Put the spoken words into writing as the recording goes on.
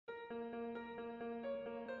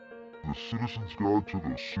the Citizen's Guide to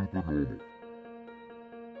the Supernormal.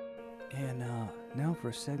 And now for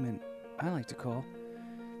a segment I like to call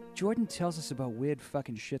Jordan Tells Us About Weird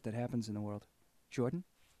Fucking Shit That Happens in the World. Jordan?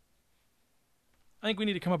 I think we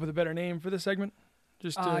need to come up with a better name for this segment.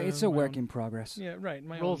 Just it's a work in progress. Yeah, right.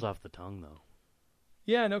 Rolls off the tongue, though.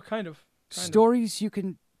 Yeah, no, kind of. Stories you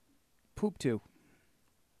can poop to.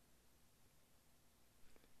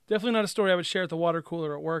 Definitely not a story I would share at the water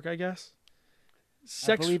cooler at work, I guess.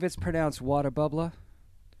 I believe it's pronounced water bubbler.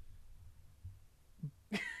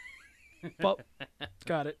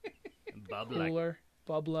 Got it. Bubbler. Cooler.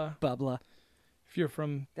 Bubbler. Bubbler. If you're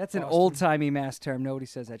from That's an Boston. old-timey mass term. Nobody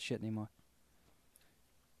says that shit anymore.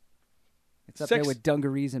 It's up there with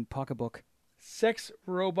dungarees and pocketbook. Sex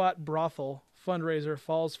robot brothel fundraiser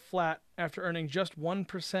falls flat after earning just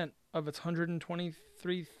 1% of its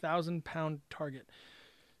 £123,000 target.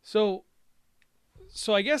 So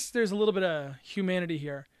I guess there's a little bit of humanity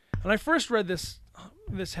here. When I first read this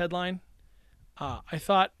headline, I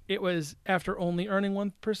thought it was after only earning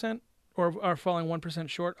 1% or falling 1%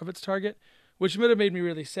 short of its target, which would have made me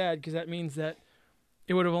really sad because that means that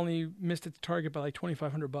it would have only missed its target by like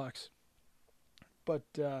 $2,500. But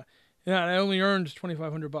yeah, I only earned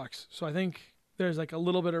 $2,500, so I think there's like a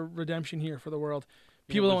little bit of redemption here for the world.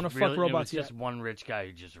 People don't want to fuck robots yet. It was just one rich guy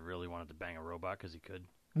who just really wanted to bang a robot because he could.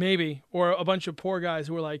 Maybe, or a bunch of poor guys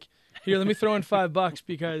who were like, "Here, let me throw in $5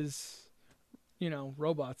 because,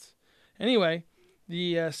 robots." Anyway,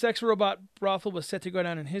 the sex robot brothel was set to go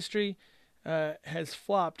down in history. Has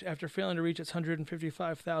flopped after failing to reach its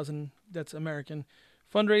 $155,000. That's American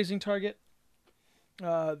fundraising target.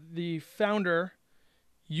 The founder,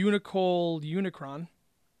 Unicron.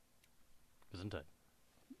 Isn't it?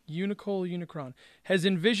 Unicron has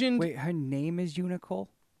envisioned. Wait, her name is Unicol?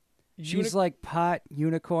 She's like pot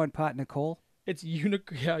unicorn, pot Nicole? It's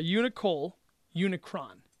Unicron.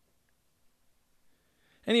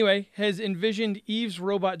 Anyway, has envisioned Eve's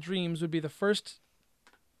Robot Dreams would be the first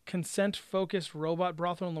consent-focused robot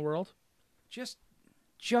brothel in the world. Just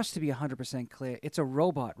to be 100% clear, it's a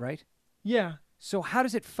robot, right? Yeah. So how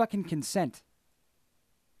does it fucking consent?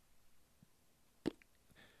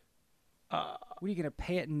 What are you going to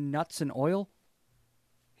pay it in nuts and oil?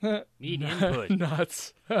 Need input.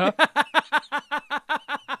 Nuts.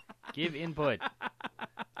 Give input.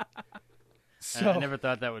 So, I never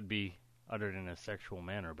thought that would be uttered in a sexual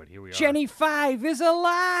manner, but here we are. Jenny 5 is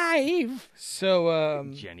alive! So,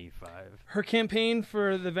 Jenny 5. Her campaign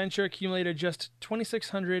for the venture accumulated just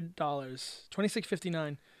 $2,600,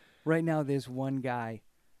 $2,659. Right now, there's one guy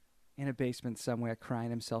in a basement somewhere crying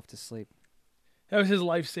himself to sleep. That was his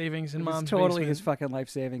life savings in Mom's totally basement. his fucking life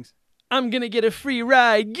savings. I'm gonna get a free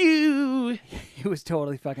ride, you. He was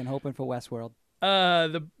totally fucking hoping for Westworld.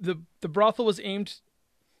 The brothel was aimed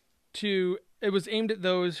at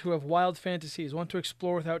those who have wild fantasies, want to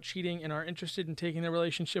explore without cheating, and are interested in taking their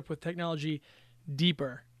relationship with technology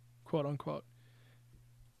deeper, quote unquote.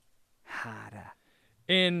 Harder.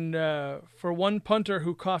 And for one punter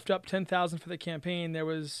who coughed up $10,000 for the campaign, there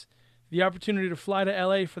was the opportunity to fly to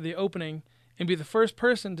LA for the opening and be the first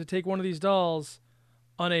person to take one of these dolls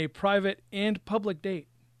on a private and public date.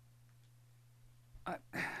 I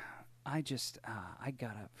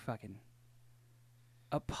got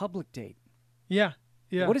a public date. Yeah.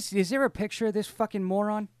 What is there a picture of this fucking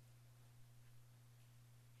moron?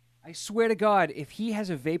 I swear to God, if he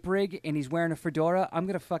has a vape rig and he's wearing a fedora, I'm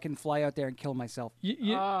going to fucking fly out there and kill myself.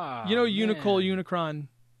 Unicron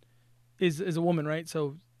is a woman, right?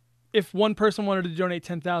 So if one person wanted to donate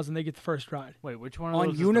 $10,000, they get the first ride. Wait, which one of on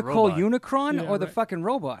those is the robot? Unicron or the right. fucking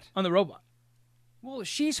robot? On the robot. Well,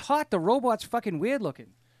 she's hot. The robot's fucking weird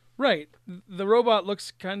looking. Right. The robot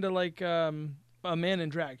looks kind of like a man in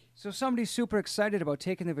drag. So somebody's super excited about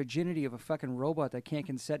taking the virginity of a fucking robot that can't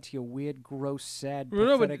consent to your weird, gross, sad,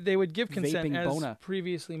 No, pathetic, but they would give consent, vaping as boner.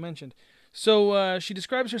 previously mentioned. So she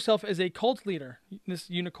describes herself as a cult leader, this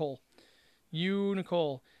Unicol.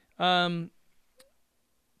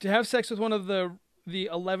 To have sex with one of the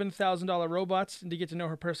 $11,000 robots and to get to know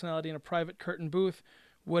her personality in a private curtain booth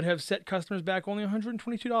would have set customers back only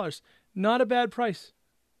 $122. Not a bad price.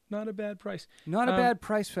 Not a bad price. Not a bad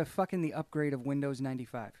price for fucking the upgrade of Windows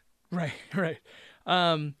 95. Right.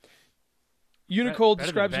 Unicol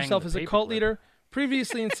describes herself as a cult leader.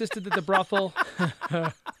 Previously insisted that the brothel...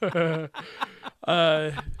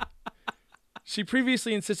 She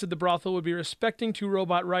previously insisted the brothel would be respecting to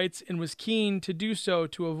robot rights and was keen to do so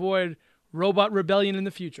to avoid robot rebellion in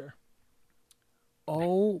the future.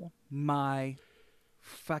 Oh my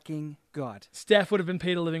fucking God. Staff would have been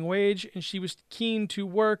paid a living wage, and she was keen to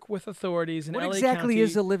work with authorities in LA County. What exactly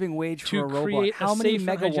is a living wage for a robot? How many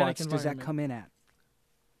megawatts does that come in at?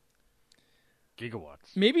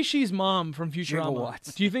 Gigawatts. Maybe she's Mom from Futurama.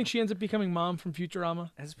 Gigawatts. Do you think she ends up becoming Mom from Futurama?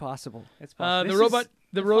 It's possible. It's possible.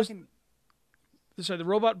 The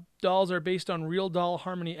robot dolls are based on real doll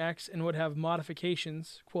Harmony X and would have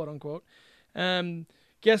modifications, quote unquote.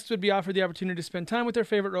 Guests would be offered the opportunity to spend time with their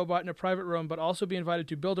favorite robot in a private room, but also be invited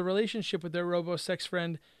to build a relationship with their robo-sex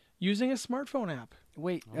friend using a smartphone app.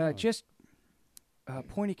 Wait, just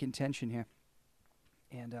point of contention here,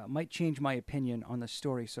 and might change my opinion on the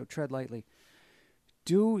story, so tread lightly.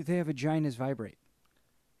 Do their vaginas vibrate?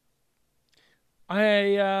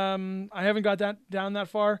 I haven't got down that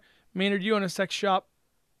far. Maynard, you own a sex shop.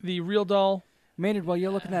 The real doll. Maynard, while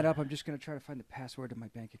you're looking that up, I'm just going to try to find the password to my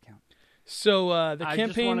bank account. So the I campaign.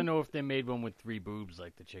 just want to know if they made one with 3 boobs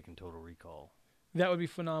like the chick in Total Recall. That would be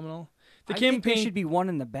phenomenal. I think there should be one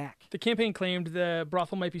in the back. The campaign claimed the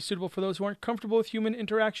brothel might be suitable for those who aren't comfortable with human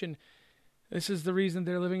interaction. This is the reason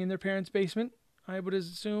they're living in their parents' basement, I would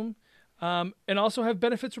assume, and also have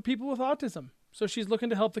benefits for people with autism. So she's looking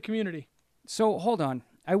to help the community. So hold on.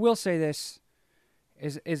 I will say this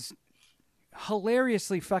is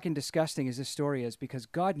hilariously fucking disgusting as this story is, because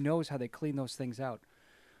God knows how they clean those things out.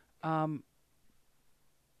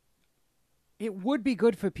 It would be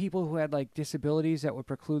good for people who had like disabilities that would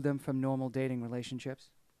preclude them from normal dating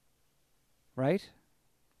relationships. Right?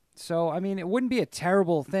 So, I mean, it wouldn't be a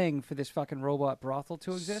terrible thing for this fucking robot brothel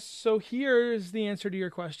to exist. So here's the answer to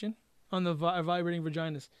your question on the vibrating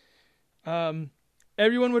vaginas.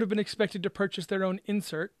 Everyone would have been expected to purchase their own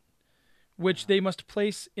insert, which they must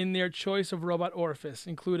place in their choice of robot orifice,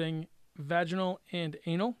 including vaginal and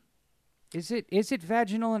anal. Is it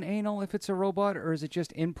vaginal and anal if it's a robot, or is it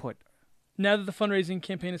just input? Now that the fundraising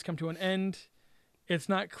campaign has come to an end, it's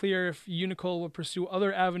not clear if Unicole will pursue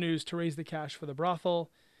other avenues to raise the cash for the brothel.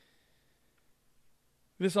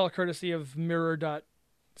 This all courtesy of mirror.co.uk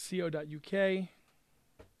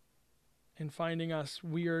and finding us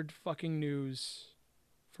weird fucking news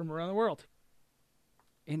from around the world.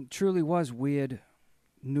 It truly was weird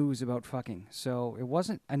news about fucking, so it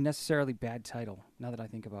wasn't a necessarily bad title, now that I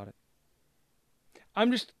think about it.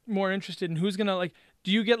 I'm just more interested in who's gonna, like,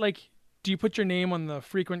 do you put your name on the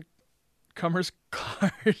frequent comers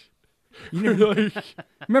card?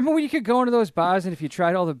 Remember when you could go into those bars and if you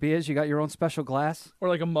tried all the beers, you got your own special glass? Or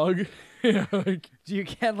like a mug? Yeah, do you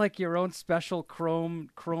get like your own special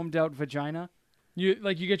chromed out vagina? You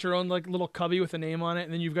get your own like little cubby with a name on it,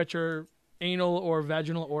 and then you've got your anal or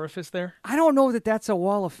vaginal orifice there? I don't know that that's a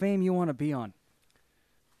wall of fame you want to be on.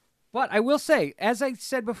 But I will say, as I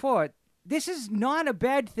said before, this is not a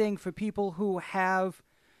bad thing for people who have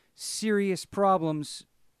serious problems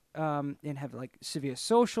and have like severe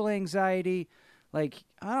social anxiety. Like,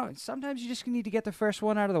 I don't know, sometimes you just need to get the first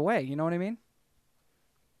one out of the way. You know what I mean?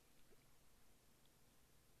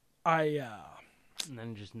 And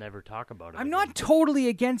then just never talk about it. I'm not totally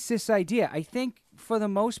against this idea. I think for the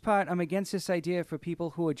most part, I'm against this idea for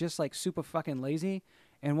people who are just like super fucking lazy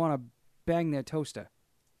and want to bang their toaster.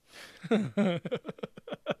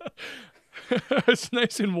 It's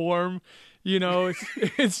nice and warm, you know.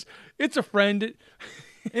 It's a friend,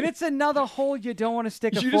 and it's another hole you don't want to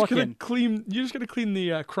stick a fork in. You're just gonna clean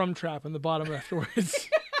the crumb trap in the bottom afterwards.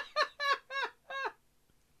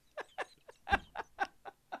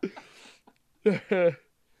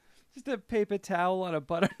 Just a paper towel on a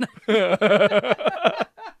butter knife.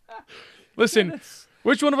 Listen,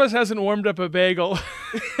 which one of us hasn't warmed up a bagel?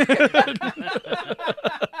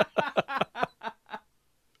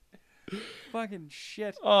 Fucking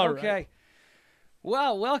shit. Okay. Right.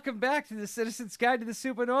 Well, welcome back to the Citizen's Guide to the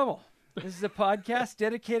Supernormal. This is a podcast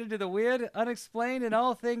dedicated to the weird, unexplained, and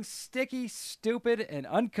all things sticky, stupid, and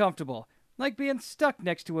uncomfortable. Like being stuck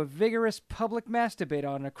next to a vigorous public masturbator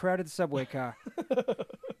on a crowded subway car.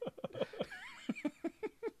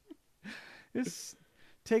 This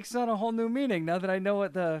takes on a whole new meaning now that I know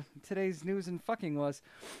what today's news and fucking was.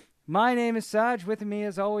 My name is Sarge. With me,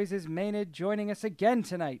 as always, is Maynard. Joining us again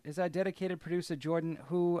tonight is our dedicated producer, Jordan,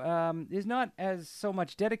 who is not as so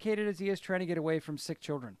much dedicated as he is trying to get away from sick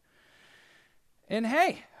children. And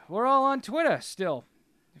hey, we're all on Twitter still,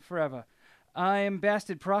 forever. I am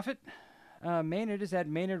Bastard Prophet. Maynard is at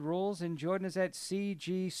Maynard Rules, and Jordan is at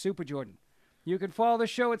CG Super Jordan. You can follow the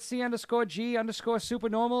show at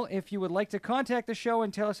C_G_Supernormal. If you would like to contact the show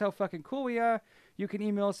and tell us how fucking cool we are, you can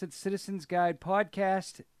email us at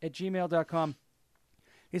citizensguidepodcast@gmail.com.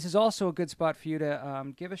 This is also a good spot for you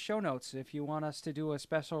to give us show notes if you want us to do a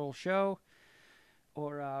special show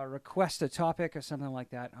or request a topic or something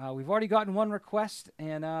like that. We've already gotten one request,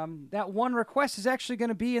 and that one request is actually going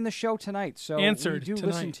to be in the show tonight. So answered we do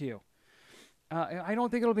tonight. Listen to you. I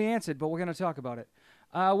don't think it'll be answered, but we're going to talk about it.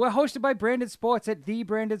 We're hosted by Branded Sports at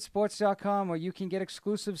thebrandedsports.com, where you can get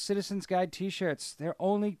exclusive Citizens Guide t-shirts. They're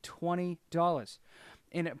only $20.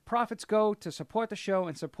 And profits go to support the show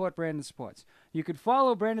and support Branded Sports. You can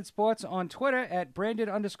follow Branded Sports on Twitter at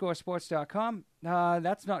branded_sports.com.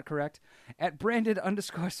 That's not correct. At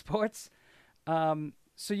branded_sports.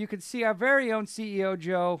 So you can see our very own CEO,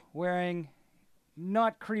 Joe, wearing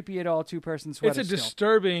not creepy at all two-person sweater. It's a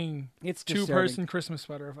disturbing It's two-person Christmas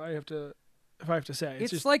sweater, if I have to say.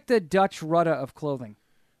 It's just like the Dutch Rudder of clothing.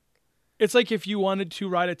 It's like if you wanted to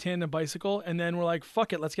ride a tandem bicycle and then we're like,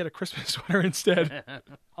 fuck it, let's get a Christmas sweater instead.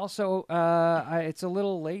 Also, it's a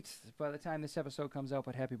little late by the time this episode comes out,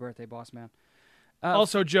 but happy birthday, boss man.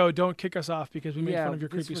 Also, Joe, don't kick us off because we made fun of your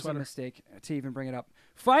creepy this was sweater. a mistake to even bring it up.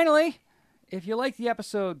 Finally, if you like the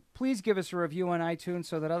episode, please give us a review on iTunes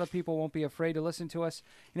so that other people won't be afraid to listen to us.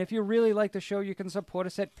 And if you really like the show, you can support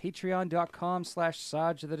us at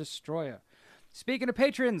patreon.com/Sarge the Destroyer. Speaking of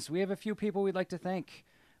patrons, we have a few people we'd like to thank.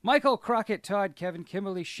 Michael, Crockett, Todd, Kevin,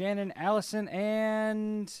 Kimberly, Shannon, Allison,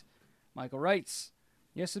 and Michael writes,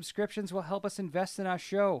 your subscriptions will help us invest in our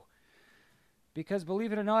show. Because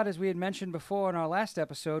believe it or not, as we had mentioned before in our last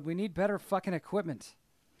episode, we need better fucking equipment.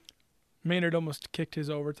 Maynard almost kicked his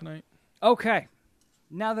over tonight. Okay.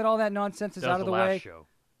 Now that all that nonsense is out of the way. Show.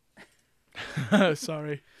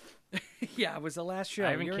 Sorry. Yeah, it was the last show.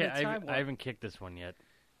 I haven't kicked this one yet.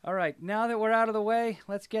 All right, now that we're out of the way,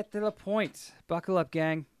 let's get to the point. Buckle up,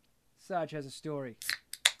 gang. Sarge has a story.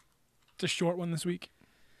 It's a short one this week.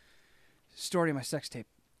 Story of my sex tape.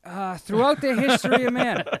 Throughout the history of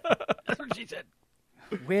man, That's what she said.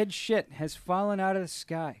 weird shit has fallen out of the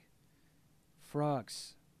sky.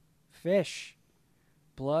 Frogs, fish,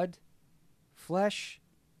 blood, flesh,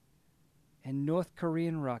 and North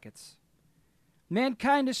Korean rockets.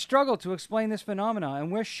 Mankind has struggled to explain this phenomena,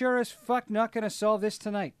 and we're sure as fuck not going to solve this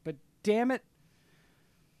tonight. But damn it,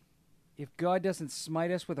 if God doesn't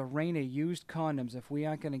smite us with a rain of used condoms if we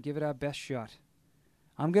aren't going to give it our best shot.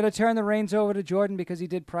 I'm going to turn the reins over to Jordan because he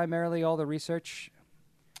did primarily all the research.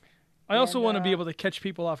 I also want to be able to catch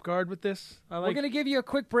people off guard with this. We're going to give you a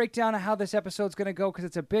quick breakdown of how this episode's going to go because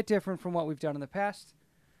it's a bit different from what we've done in the past.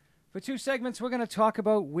 For 2 segments, we're going to talk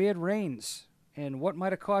about weird rains and what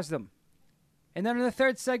might have caused them. And then in the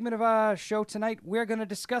 3rd segment of our show tonight, we're going to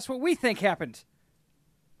discuss what we think happened.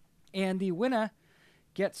 And the winner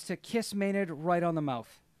gets to kiss Maynard right on the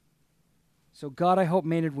mouth. So, God, I hope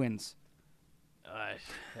Maynard wins.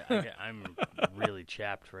 I'm really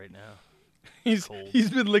chapped right now. He's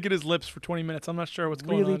been licking his lips for 20 minutes. I'm not sure what's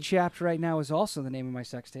going on. Really chapped right now is also the name of my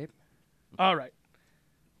sex tape. All right.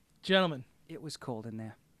 Gentlemen. It was cold in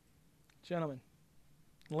there. Gentlemen.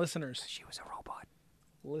 Listeners. She was a robot.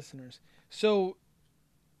 Listeners. So,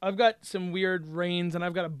 I've got some weird rains, and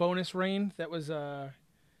I've got a bonus rain that was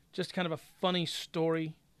just kind of a funny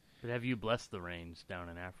story. But have you blessed the rains down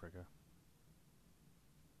in Africa?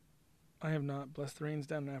 I have not blessed the rains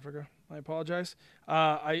down in Africa. I apologize.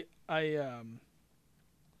 Are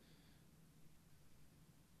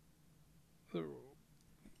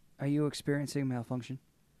you experiencing malfunction?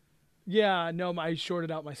 Yeah, no, I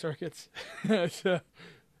shorted out my circuits. Anyway,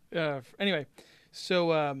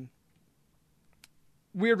 so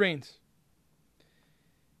weird rains.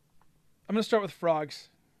 I'm going to start with frogs.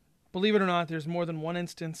 Believe it or not, there's more than one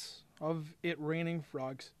instance of it raining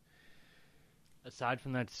frogs. Aside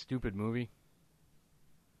from that stupid movie?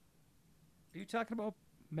 Are you talking about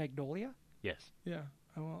Magnolia? Yes. Yeah.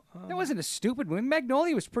 Well, That wasn't a stupid movie.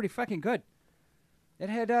 Magnolia was pretty fucking good. It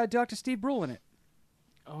had Dr. Steve Brule in it.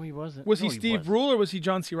 Oh, he wasn't. Was No, he Steve wasn't. Brule or was he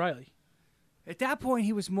John C. Reilly? At that point,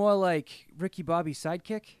 he was more like Ricky Bobby's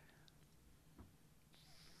sidekick.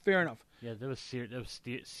 Fair enough. Yeah, that was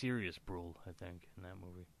serious Brule, I think, in that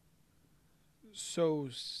movie. So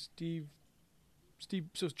so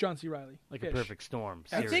it's John C. Reilly. Like a perfect storm.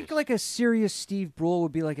 I Serious. think like a serious Steve Brule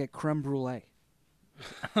would be like a creme brulee.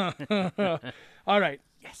 All right.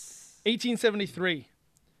 Yes. 1873.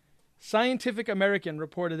 Scientific American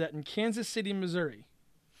reported that in Kansas City, Missouri,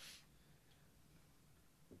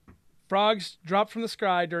 frogs dropped from the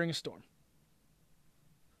sky during a storm.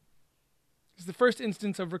 It's the first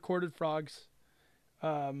instance of recorded frogs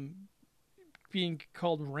being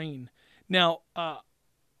called rain. Now,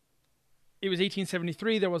 it was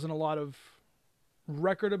 1873. There wasn't a lot of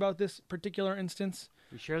record about this particular instance.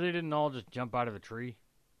 You sure they didn't all just jump out of a tree?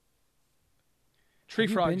 Tree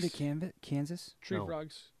Have frogs. you been to Kansas? Tree No.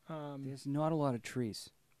 frogs. There's not a lot of trees.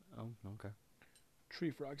 Oh, okay.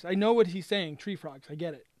 Tree frogs. I know what he's saying. Tree frogs. I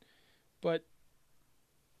get it. But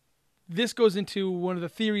this goes into one of the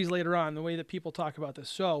theories later on, the way that people talk about this.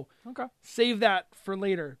 So Okay. save that for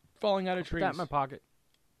later, falling out of Put trees. that in my pocket.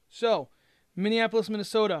 So Minneapolis,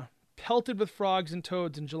 Minnesota, pelted with frogs and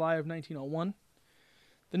toads in July of 1901.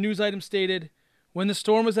 The news item stated, when the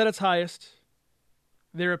storm was at its highest,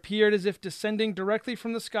 there appeared as if descending directly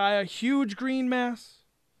from the sky a huge green mass.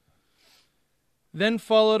 Then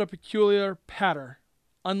followed a peculiar patter,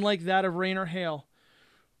 unlike that of rain or hail.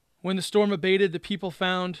 When the storm abated, the people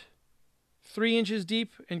found 3 inches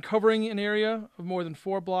deep and covering an area of more than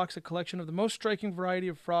 4 blocks, a collection of the most striking variety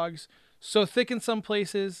of frogs, so thick in some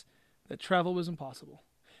places that travel was impossible.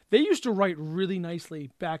 They used to write really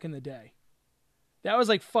nicely back in the day. That was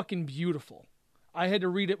like fucking beautiful. I had to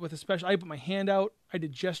read it with a special... I put my hand out. I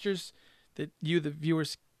did gestures that you, the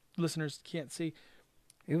viewers, listeners, can't see.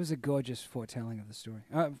 It was a gorgeous foretelling of the story.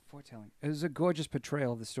 It was a gorgeous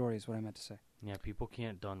portrayal of the story is what I meant to say. Yeah, people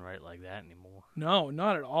can't done right like that anymore. No,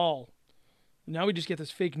 not at all. Now we just get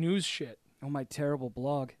this fake news shit. Oh, my terrible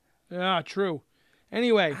blog. Yeah, true.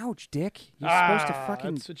 Anyway. Ouch, Dick. You're supposed to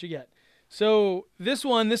fucking... That's what you get. So this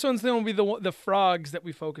one's going to be the frogs that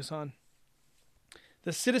we focus on.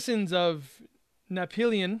 The citizens of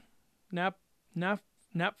Napoleon,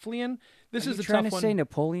 Napflion. This is a tough one. Are you trying to say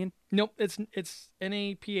Napoleon? Nope, it's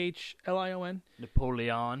Naphlon.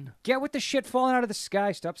 Napoleon. Get with the shit falling out of the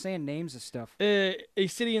sky. Stop saying names of stuff. A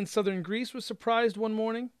city in southern Greece was surprised one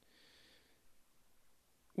morning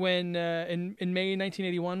when in May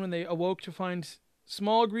 1981 when they awoke to find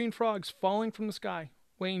small green frogs falling from the sky.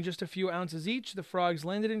 Weighing just a few ounces each, the frogs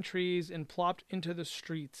landed in trees and plopped into the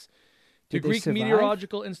streets. The Greek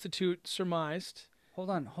Meteorological Institute surmised... Hold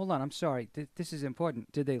on. I'm sorry. This is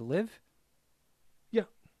important. Did they live? Yeah.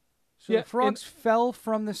 So the frogs fell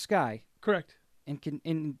from the sky. Correct.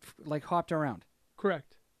 And hopped around.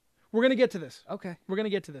 Correct. We're going to get to this. Okay. We're going to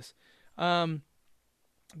get to this.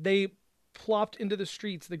 They plopped into the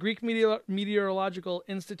streets. The Greek Meteorological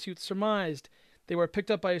Institute surmised they were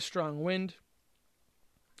picked up by a strong wind.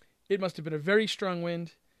 It must have been a very strong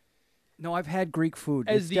wind. No, I've had Greek food.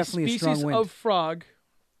 As it's the definitely species a strong wind. of frog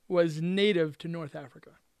was native to North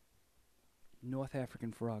Africa. North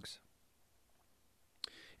African frogs.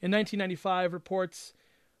 In 1995, reports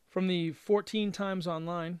from the 14 Times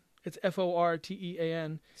Online, it's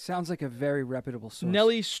Fortean. Sounds like a very reputable source.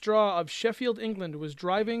 Nellie Straw of Sheffield, England, was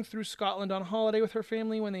driving through Scotland on holiday with her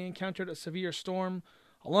family when they encountered a severe storm.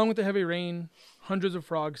 Along with the heavy rain, hundreds of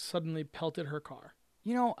frogs suddenly pelted her car.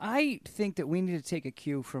 You know, I think that we need to take a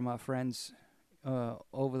cue from our friends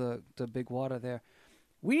over the big water there.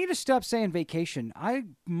 We need to stop saying vacation. I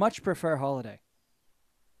much prefer holiday.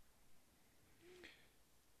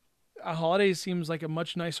 A holiday seems like a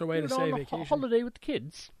much nicer way to say vacation. Holiday with the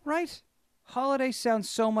kids. Right? Holiday sounds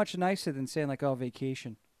so much nicer than saying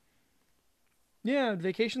vacation. Yeah,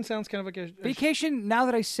 vacation sounds kind of like a... Vacation, now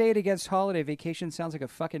that I say it against holiday, vacation sounds like a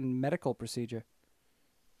fucking medical procedure.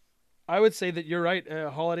 I would say that you're right.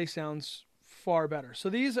 Holiday sounds far better. So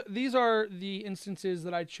these are the instances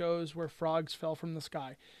that I chose where frogs fell from the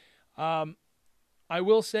sky. I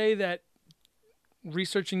will say that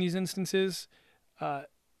researching these instances,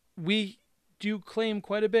 we do claim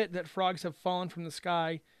quite a bit that frogs have fallen from the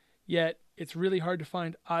sky, yet it's really hard to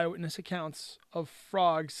find eyewitness accounts of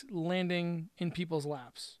frogs landing in people's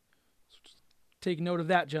laps. So just take note of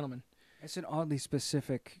that, gentlemen. It's an oddly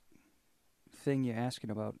specific thing you're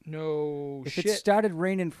asking about. No If shit. it started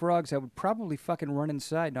raining frogs, I would probably fucking run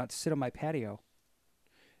inside, not sit on my patio.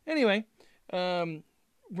 Anyway, we're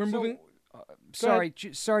moving... Sorry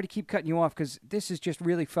to keep cutting you off, because this is just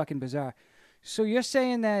really fucking bizarre. So you're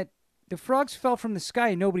saying that the frogs fell from the sky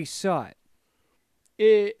and nobody saw it?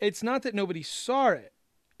 It's not that nobody saw it.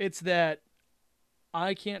 It's that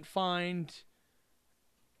I can't find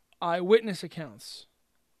eyewitness accounts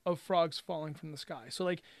of frogs falling from the sky.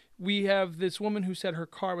 So, we have this woman who said her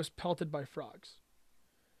car was pelted by frogs.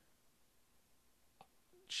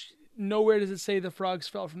 Nowhere does it say the frogs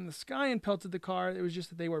fell from the sky and pelted the car. It was just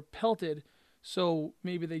that they were pelted, so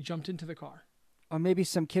maybe they jumped into the car. Or maybe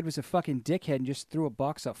some kid was a fucking dickhead and just threw a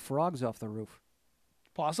box of frogs off the roof.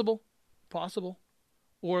 Possible.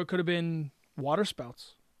 Or it could have been water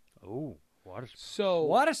spouts. Oh, water spouts. So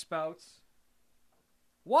water spouts.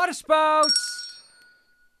 Water spouts.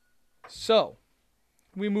 So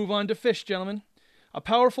we move on to fish, gentlemen. A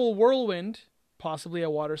powerful whirlwind, possibly a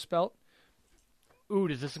water spout. Ooh,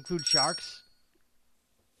 does this include sharks?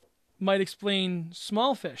 Might explain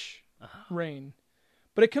small fish rain.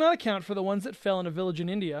 But it cannot account for the ones that fell in a village in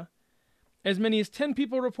India. As many as 10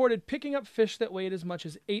 people reported picking up fish that weighed as much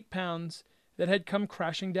as 8 pounds that had come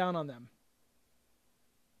crashing down on them.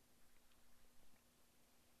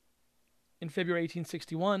 In February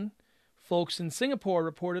 1861, folks in Singapore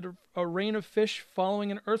reported a rain of fish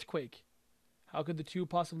following an earthquake. How could the two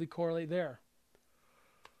possibly correlate there?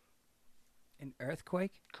 An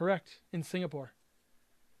earthquake? Correct. In Singapore.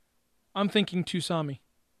 I'm thinking Tusami.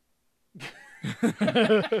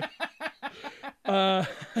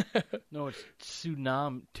 No, it's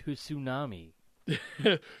tsunami.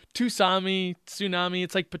 Tusami, tsunami.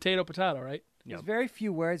 It's like potato, right? There's Yep. very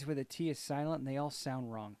few words where the T is silent and they all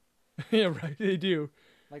sound wrong. Yeah, right. They do.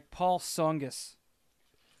 Like Paul Songus.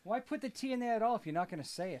 Why put the T in there at all if you're not going to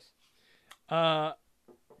say it?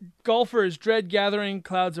 Golfers dread gathering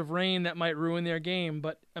clouds of rain that might ruin their game,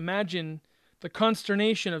 but imagine the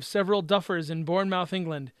consternation of several duffers in Bournemouth,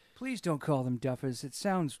 England, Please don't call them duffers. It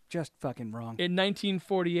sounds just fucking wrong. in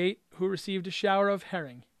 1948, who received a shower of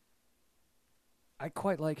herring. I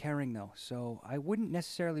quite like herring, though, so I wouldn't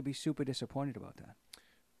necessarily be super disappointed about that.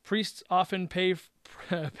 Priests often pay.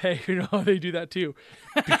 You know, they do that too.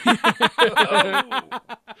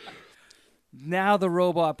 Now the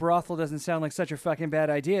robot brothel doesn't sound like such a fucking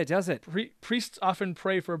bad idea, does it? Priests often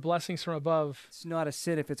pray for blessings from above. It's not a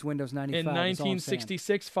sit if it's Windows 95. In that's all I'm saying.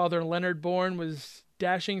 1966, Father Leonard Bourne was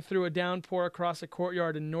dashing through a downpour across a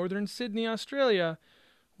courtyard in northern Sydney, Australia,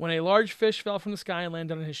 when a large fish fell from the sky and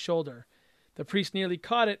landed on his shoulder. The priest nearly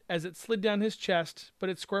caught it as it slid down his chest, but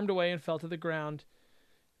it squirmed away and fell to the ground.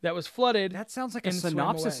 That was flooded. That sounds like a and swam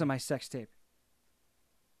synopsis away. of my sex tape.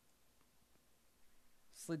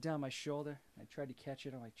 Slid down my shoulder. I tried to catch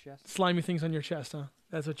it on my chest. Slimy things on your chest, huh?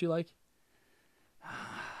 That's what you like?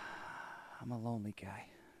 I'm a lonely guy.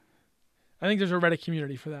 I think there's a Reddit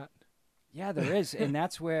community for that. Yeah, there is, and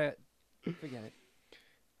that's where... Forget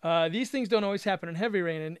it. These things don't always happen in heavy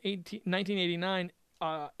rain. In 1989,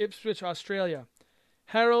 Ipswich, Australia,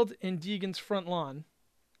 Harold and Deegan's front lawn,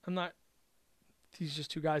 these are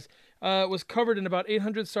just two guys, was covered in about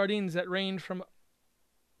 800 sardines that rained from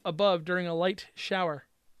above during a light shower.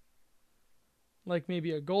 Like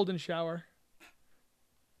maybe a golden shower.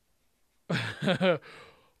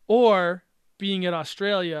 Or, being in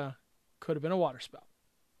Australia, could have been a water spout.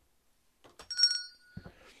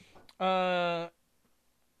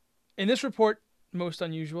 In this report, most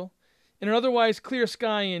unusual, in an otherwise clear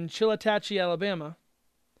sky in Chillicothe, Alabama,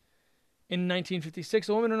 in 1956,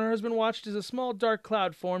 a woman and her husband watched as a small dark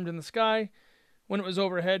cloud formed in the sky. When it was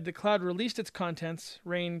overhead, the cloud released its contents,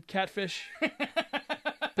 rain, catfish,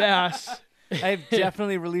 bass, I've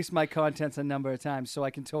definitely released my contents a number of times, so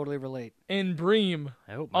I can totally relate. and bream.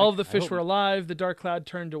 I hope All of the fish were alive. The dark cloud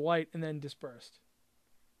turned to white and then dispersed.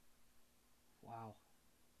 Wow.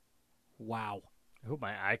 Wow. I hope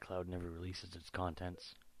my iCloud never releases its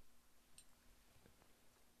contents.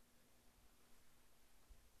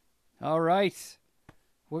 All right.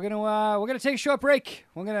 We're gonna take a short break.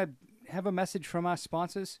 We're gonna have a message from our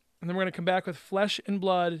sponsors. And then we're going to come back with Flesh and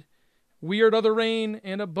Blood, Weird Other Rain,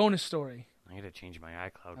 and a bonus story. I gotta change my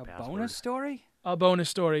iCloud A password. bonus story? A bonus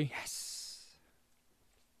story. Yes.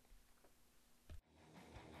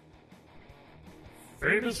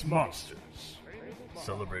 Famous Monsters.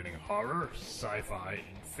 Celebrating horror, sci-fi,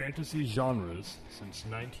 and fantasy genres since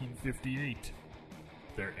 1958.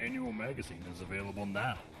 Their annual magazine is available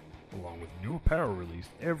now, along with new apparel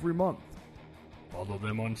released every month. Follow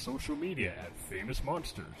them on social media at Famous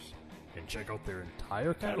Monsters, and check out their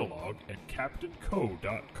entire catalog at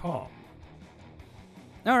CaptainCo.com.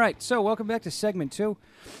 All right. So welcome back to segment 2.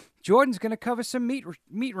 Jordan's gonna cover some meat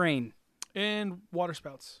rain. And water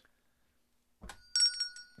spouts.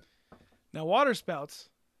 Now, water spouts.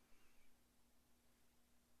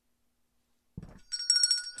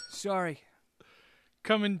 Sorry.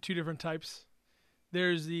 Come in two different types.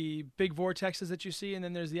 There's the big vortexes that you see, and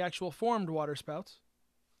then there's the actual formed water spouts.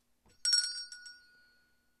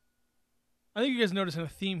 I think you guys are noticing a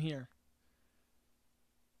theme here.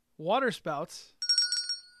 Water spouts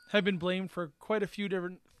have been blamed for quite a few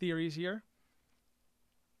different theories here.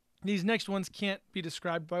 These next ones can't be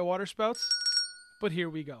described by water spouts, but here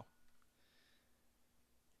we go.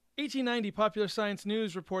 1890, Popular Science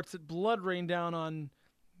News reports that blood rained down on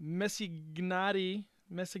Messignati,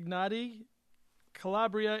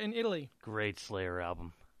 Calabria in Italy. Great Slayer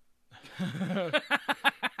album.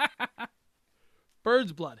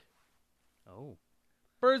 Bird's blood. Oh.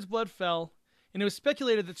 Bird's blood fell, and it was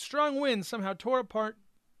speculated that strong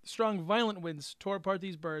violent winds tore apart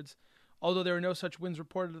these birds, although there were no such winds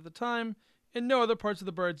reported at the time, and no other parts of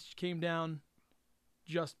the birds came down,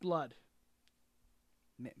 just blood.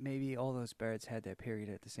 Maybe all those birds had their period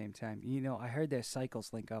at the same time. You know, I heard their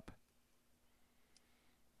cycles link up.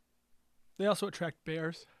 They also attract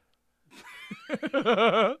bears.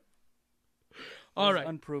 All right.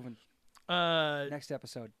 Unproven. Next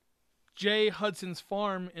episode. J. Hudson's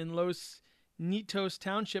farm in Los Nitos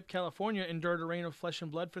Township, California, endured a rain of flesh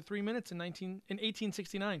and blood for 3 minutes in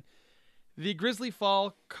 1869. The Grizzly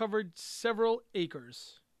Fall covered several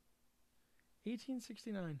acres.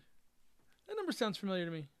 1869. That number sounds familiar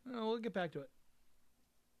to me. Oh, we'll get back to it.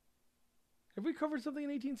 Have we covered something in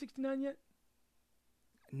 1869 yet?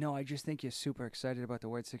 No, I just think you're super excited about the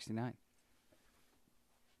word 69.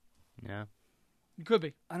 Yeah. It could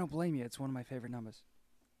be. I don't blame you. It's one of my favorite numbers.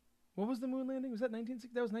 What was the moon landing? Was that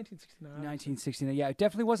 1960? That was 1969. 1969. Yeah, it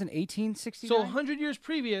definitely wasn't 1869. So 100 years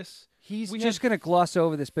previous, He's we just had going to gloss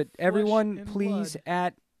over this, but everyone and please blood.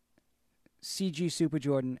 at CG Super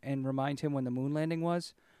Jordan and remind him when the moon landing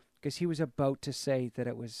was, because he was about to say that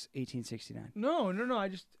it was 1869. No. I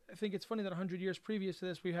think it's funny that 100 years previous to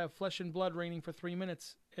this, we have flesh and blood raining for 3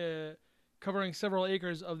 minutes, covering several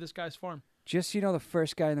acres of this guy's farm. Just so you know, the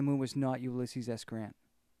first guy on the moon was not Ulysses S. Grant.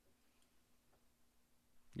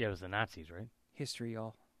 Yeah, it was the Nazis, right? History,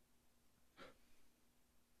 y'all.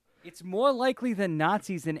 It's more likely the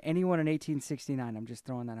Nazis than anyone in 1869. I'm just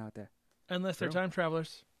throwing that out there. Unless they're True. time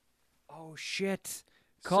travelers. Oh, shit.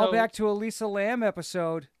 Call So- back to a Lisa Lamb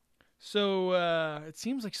episode. So it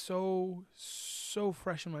seems like so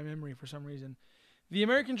fresh in my memory for some reason. The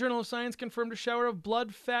American Journal of Science confirmed a shower of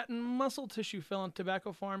blood, fat, and muscle tissue fell on a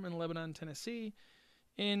tobacco farm in Lebanon, Tennessee.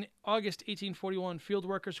 In August 1841, field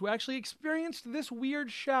workers who actually experienced this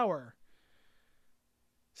weird shower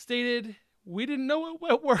stated, "We didn't know what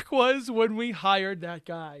wet work was when we hired that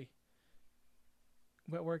guy."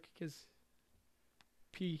 Wet work is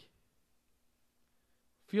P.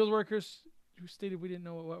 Field workers who stated we didn't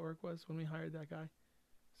know what wet work was when we hired that guy.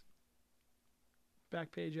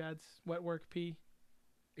 Back page ads, wet work P.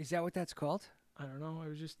 Is that what that's called? I don't know. I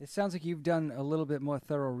was just It sounds like you've done a little bit more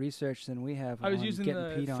thorough research than we have. I was on using getting the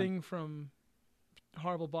peed on. thing from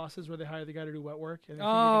Horrible Bosses where they hire the guy to do wet work. And they think they're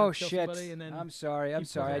Oh gonna kill shit! somebody and then, I'm sorry. I'm he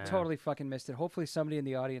sorry. I pulls it. totally fucking missed it. Hopefully somebody in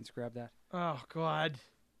the audience grabbed that. oh god,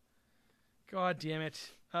 god damn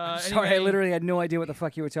it. Sorry, I literally had no idea what the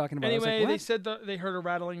fuck you were talking about. I was Anyway, like, they what? said that they heard a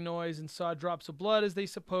rattling noise and saw drops of blood, as they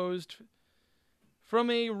supposed, from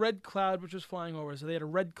a red cloud which was flying over. So they had a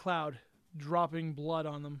red cloud dropping blood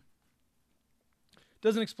on them.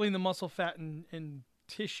 Doesn't explain the muscle, fat, and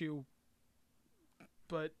tissue,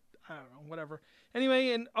 but I don't know, whatever.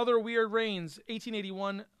 Anyway, in other weird rains,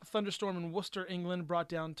 1881, a thunderstorm in Worcester, England, brought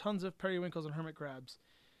down tons of periwinkles and hermit crabs.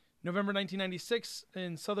 November 1996,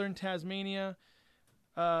 in southern Tasmania,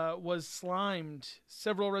 was slimed.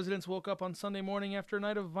 Several residents woke up on Sunday morning after a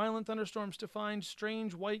night of violent thunderstorms to find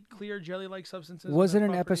strange, white, clear, jelly-like substances. in Was it their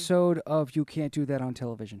an property. episode of You Can't Do That on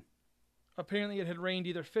Television? Apparently, it had rained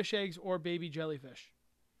either fish eggs or baby jellyfish.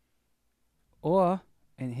 Or,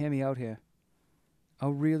 and hear me out here,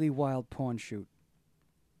 a really wild porn shoot?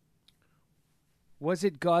 Was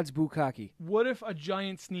it God's bukkake? What if a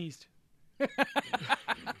giant sneezed?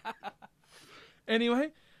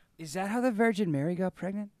 Anyway, Is that how the Virgin Mary got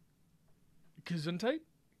pregnant? Gesundheit?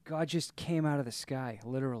 God just came out of the sky,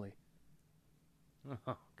 literally.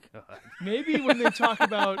 Oh, God. Maybe when they talk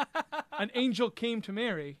about an angel came to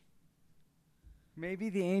Mary. Maybe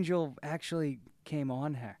the angel actually came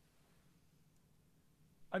on her.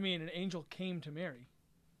 I mean, an angel came to Mary.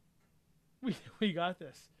 We got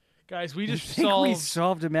this. Guys, we just I think we solved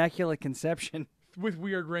solved Immaculate Conception. with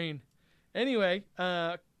weird rain. Anyway,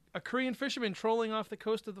 a Korean fisherman trolling off the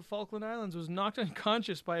coast of the Falkland Islands was knocked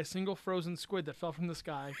unconscious by a single frozen squid that fell from the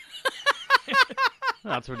sky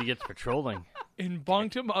That's what he gets for trolling. and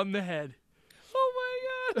bonked him on the head. Oh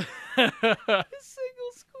my God! A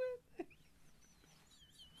single squid.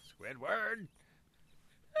 Squidward.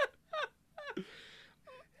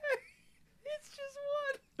 It's just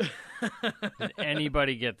one. Did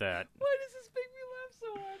anybody get that? Why does this make me laugh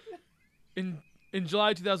so hard? In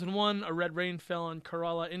July 2001, a red rain fell on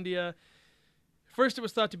Kerala, India. First, it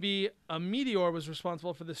was thought to be a meteor was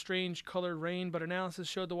responsible for the strange colored rain, but analysis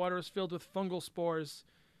showed the water was filled with fungal spores.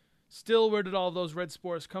 Still, where did all those red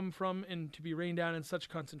spores come from and to be rained down in such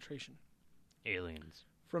concentration? Aliens.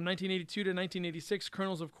 From 1982 to 1986,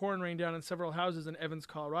 kernels of corn rained down in several houses in Evans,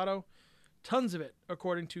 Colorado. Tons of it,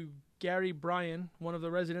 according to Gary Bryan, one of the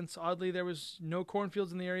residents. Oddly, there was no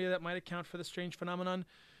cornfields in the area that might account for the strange phenomenon,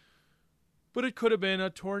 but it could have been a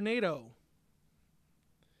tornado.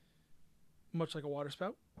 Much like a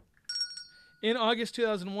waterspout. In August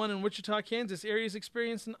 2001, in Wichita, Kansas, areas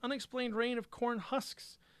experienced an unexplained rain of corn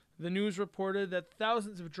husks. The news reported that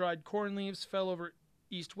thousands of dried corn leaves fell over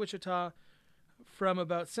East Wichita from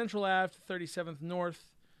about Central Ave to 37th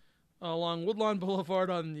North, along Woodlawn Boulevard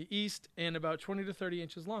on the east, and about 20 to 30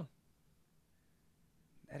 inches long.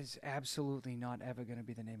 That is absolutely not ever going to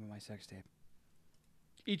be the name of my sex tape.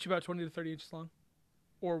 Each about 20 to 30 inches long,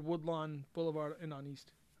 or Woodlawn Boulevard and on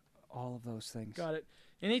east. All of those things. Got it.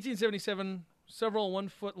 In 1877, several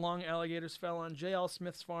 1-foot-long alligators fell on J.L.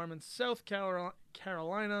 Smith's farm in South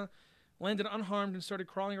Carolina, landed unharmed, and started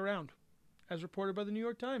crawling around, as reported by the New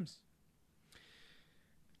York Times.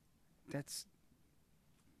 That's...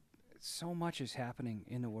 So much is happening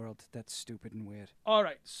in the world that's stupid and weird. All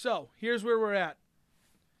right, so here's where we're at.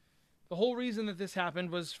 The whole reason that this happened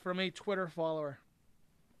was from a Twitter follower.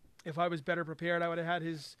 If I was better prepared, I would have had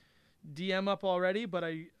his DM up already, but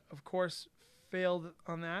I, of course, failed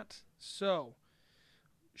on that. So,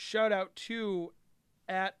 shout out to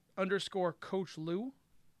 @_Coach Lou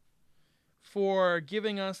for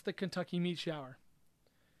giving us the Kentucky meat shower.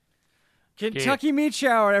 Kentucky meat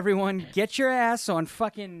shower, everyone. Get your ass on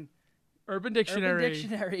fucking Urban Dictionary. Urban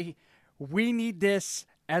Dictionary. We need this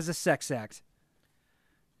as a sex act.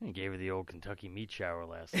 I gave her the old Kentucky meat shower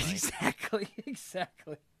last night.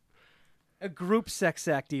 Exactly. A group sex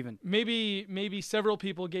act, even. Maybe several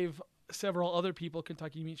people gave several other people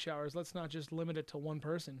Kentucky meat showers. Let's not just limit it to one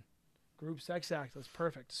person. Group sex act. That's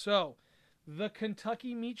perfect. So, the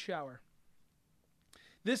Kentucky meat shower.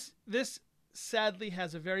 This sadly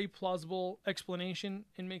has a very plausible explanation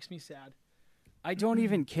and makes me sad. I don't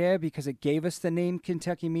even care because it gave us the name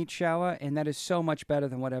Kentucky meat shower, and that is so much better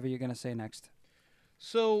than whatever you're going to say next.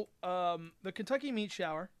 So, the Kentucky meat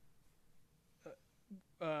shower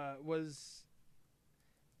was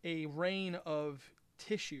a reign of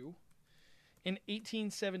tissue in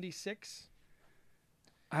 1876.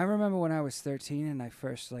 I remember when I was 13 and I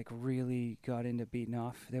first really got into beating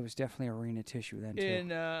off. There was definitely a reign of tissue then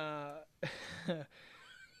too.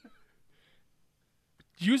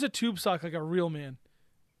 Use a tube sock like a real man.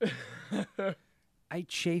 I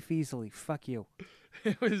chafe easily. Fuck you.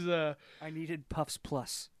 It was I needed Puffs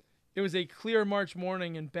Plus. It was a clear March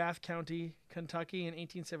morning in Bath County, Kentucky in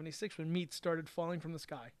 1876 when meat started falling from the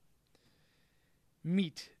sky.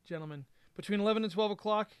 Meat, gentlemen. Between 11 and 12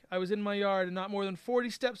 o'clock, I was in my yard and not more than 40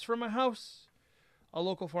 steps from my house. A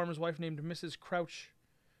local farmer's wife named Mrs. Crouch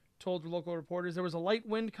told local reporters there was a light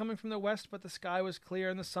wind coming from the west, but the sky was clear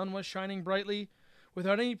and the sun was shining brightly.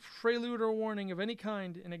 Without any prelude or warning of any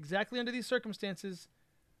kind, and exactly under these circumstances,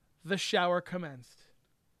 the shower commenced.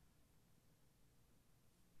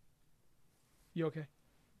 You okay?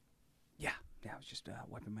 Yeah, I was just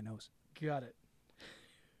wiping my nose. Got it.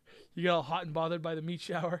 You got all hot and bothered by the meat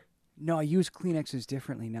shower? No, I use Kleenexes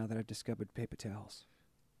differently now that I've discovered paper towels.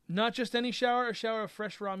 Not just any shower, a shower of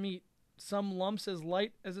fresh raw meat. Some lumps as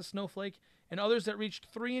light as a snowflake, and others that reached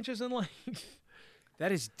 3 inches in length.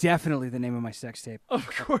 That is definitely the name of my sex tape. Of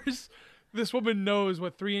course, this woman knows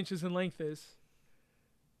what 3 inches in length is.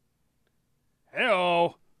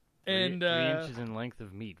 Hello. And 3 inches in length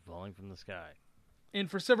of meat falling from the sky. And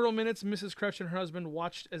for several minutes, Mrs. Crouch and her husband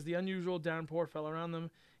watched as the unusual downpour fell around them.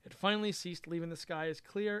 It finally ceased, leaving the sky as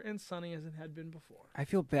clear and sunny as it had been before. I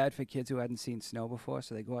feel bad for kids who hadn't seen snow before,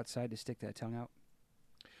 so they go outside to stick their tongue out.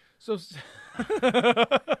 So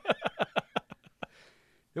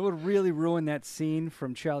it would really ruin that scene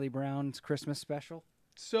from Charlie Brown's Christmas special.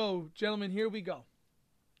 So, gentlemen, here we go.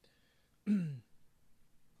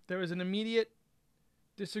 There was an immediate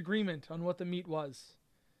disagreement on what the meat was.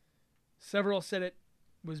 Several said it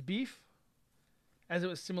was beef, as it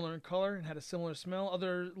was similar in color and had a similar smell.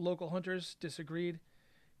 Other local hunters disagreed,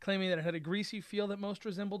 claiming that it had a greasy feel that most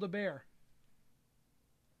resembled a bear.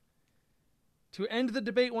 To end the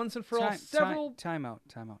debate once and for all, several... Time out.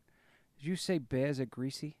 Did you say bears are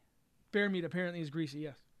greasy? Bear meat apparently is greasy,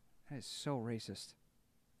 yes. That is so racist.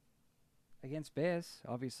 Against bears,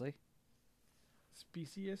 obviously.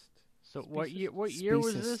 Speciest? So what year was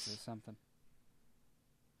this? Or something.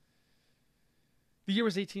 The year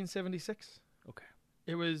was 1876. Okay.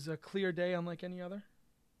 It was a clear day unlike any other.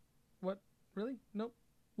 What? Really? Nope.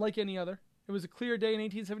 Like any other. It was a clear day in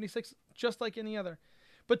 1876, just like any other.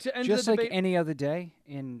 But to end just the debate... like any other day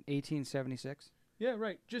in 1876? Yeah,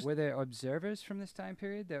 right. Were there observers from this time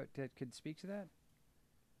period that could speak to that?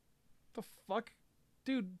 The fuck?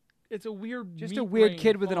 Dude, it's a weird... Just a weird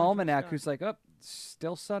kid with an almanac who's like, oh,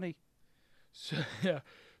 still sunny. So, yeah.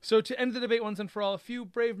 So to end the debate once and for all, a few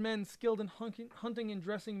brave men skilled in hunting and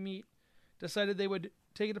dressing meat decided they would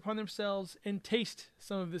take it upon themselves and taste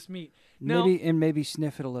some of this meat. Now, maybe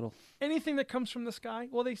sniff it a little. Anything that comes from the sky,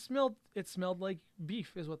 well, it smelled like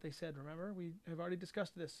beef is what they said, remember? We have already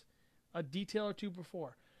discussed this a detail or two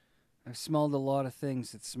before. I've smelled a lot of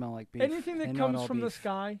things that smell like beef. Anything that comes from the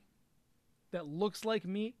sky that looks like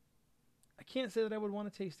meat, I can't say that I would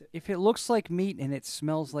want to taste it. If it looks like meat and it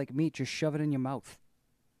smells like meat, just shove it in your mouth.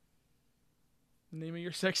 Name of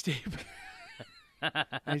your sex tape.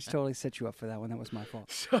 I just totally set you up for that one. That was my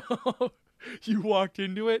fault. So, you walked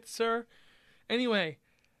into it, sir? Anyway,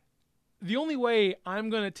 the only way I'm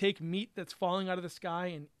going to take meat that's falling out of the sky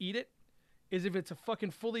and eat it is if it's a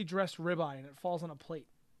fucking fully dressed ribeye and it falls on a plate.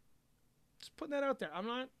 Just putting that out there. I'm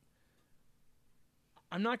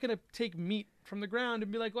not going to take meat from the ground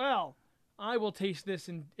and be like, well, I will taste this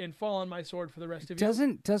and fall on my sword for the rest of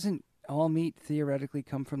you. Doesn't all meat theoretically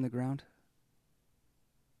come from the ground?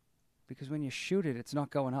 Because when you shoot it, it's not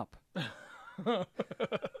going up.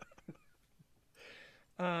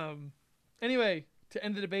 Anyway, to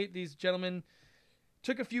end the debate, these gentlemen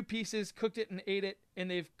took a few pieces, cooked it, and ate it, and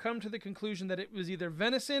they've come to the conclusion that it was either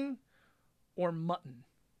venison or mutton.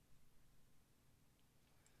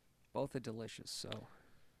 Both are delicious, so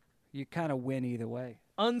you kind of win either way.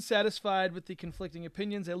 Unsatisfied with the conflicting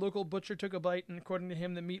opinions, a local butcher took a bite, and according to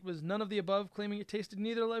him, the meat was none of the above, claiming it tasted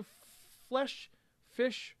neither like flesh,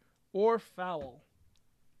 fish, or fowl.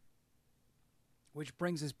 Which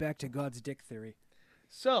brings us back to God's dick theory.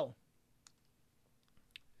 So,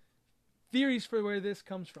 theories for where this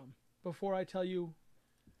comes from, before I tell you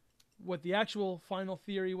what the actual final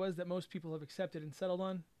theory was that most people have accepted and settled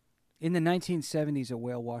on. In the 1970s, a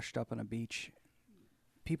whale washed up on a beach.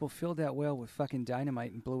 People filled that whale with fucking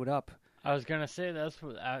dynamite and blew it up. I was gonna say that's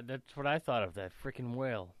what I thought of, that freaking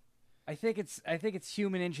whale. I think it's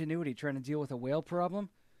human ingenuity trying to deal with a whale problem,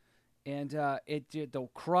 and the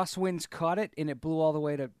crosswinds caught it and it blew all the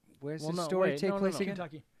way to where's the story take place again?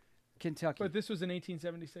 Kentucky. But this was in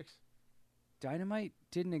 1876. Dynamite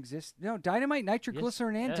didn't exist. No, dynamite,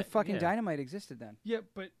 nitroglycerin, and fucking dynamite existed then. Yeah,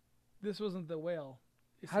 but this wasn't the whale.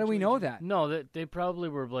 How do we know that? No, they probably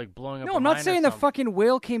were like blowing up. No, I'm not saying the fucking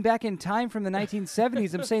whale came back in time from the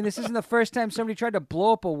 1970s. I'm saying this isn't the first time somebody tried to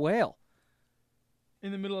blow up a whale.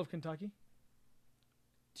 In the middle of Kentucky?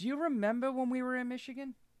 Do you remember when we were in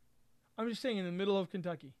Michigan? I'm just saying in the middle of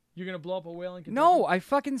Kentucky. You're going to blow up a whale in Kentucky? No, I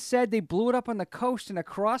fucking said they blew it up on the coast and a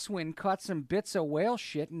crosswind caught some bits of whale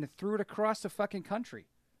shit and threw it across the fucking country.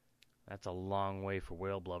 That's a long way for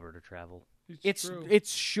whale blubber to travel.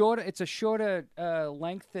 It's shorter. It's a shorter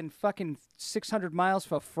length than fucking 600 miles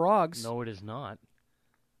for frogs. No, it is not.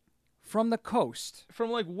 From the coast. From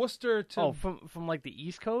like Worcester to... from like the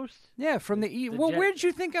East Coast? Yeah, from the east. Well, where did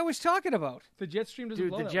you think I was talking about? The jet stream doesn't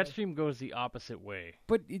blow the that jet way. stream goes the opposite way.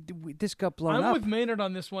 But this got blown up. I'm with Maynard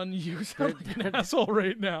on this one. You sound like an asshole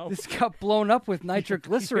right now. This got blown up with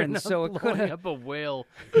nitroglycerin, so it could have... up a whale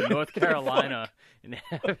in North Carolina and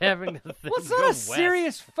having the thing What's go not a west.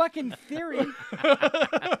 serious fucking theory?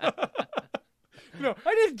 No,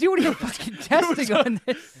 I didn't do any fucking testing on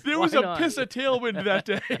this. There was a piss of tailwind that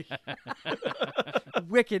day.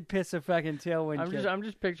 Wicked piss of fucking tailwind. I'm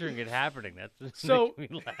just picturing it happening. That's So-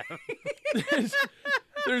 makes me laugh.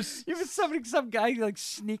 There's Even some guy like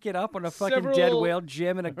sneak it up on a fucking dead Several- whale,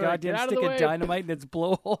 jamming a Right, goddamn get out of stick the of way. dynamite in its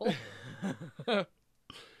blowhole.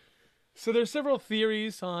 So there's several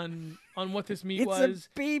theories on what this meat It's was.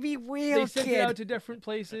 a baby whale, They sent kid. it out to different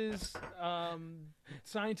places.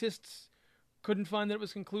 Scientists couldn't find that it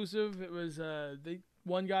was conclusive. It was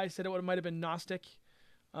one guy said it might have been Gnostic,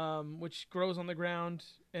 which grows on the ground,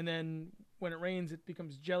 and then when it rains, it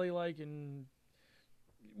becomes jelly-like and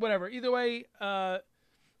whatever. Either way,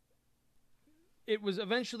 it was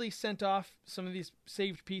eventually sent off, some of these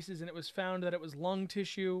saved pieces, and it was found that it was lung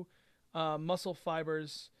tissue, muscle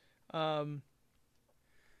fibers. Like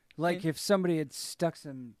if somebody had stuck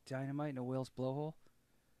some dynamite in a whale's blowhole.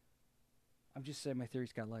 I'm just saying my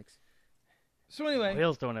theory's got legs. So anyway,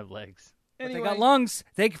 Whales don't have legs. But they got lungs.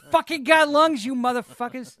 They fucking got lungs, you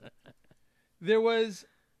motherfuckers. There was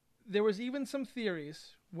even some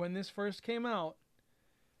theories when this first came out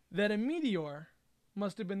that a meteor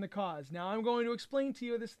must have been the cause. Now I'm going to explain to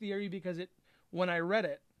you this theory because when I read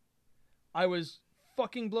it, I was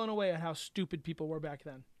fucking blown away at how stupid people were back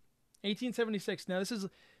then. 1876. Now this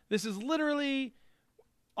is literally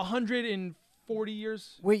 140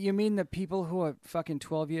 years. Wait, you mean the people who are fucking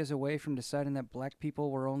 12 years away from deciding that black people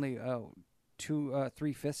were only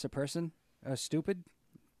 3/5 a person? Stupid?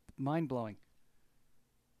 Mind-blowing.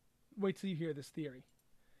 Wait till you hear this theory.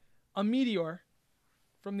 A meteor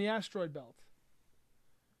from the asteroid belt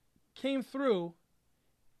came through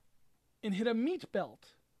and hit a meat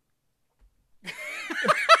belt.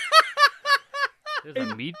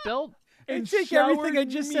 There's a meat belt? And take everything I showered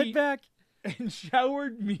just said meat- back. And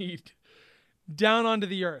showered meat down onto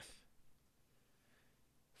the earth.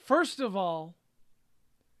 First of all,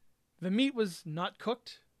 the meat was not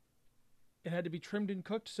cooked. It had to be trimmed and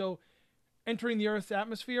cooked. So entering the Earth's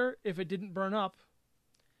atmosphere, if it didn't burn up,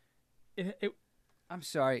 it I'm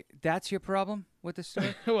sorry. That's your problem with the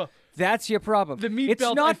story? well, That's your problem. the meat it's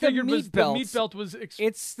belt. not I figured the meat belt. the meat belt was.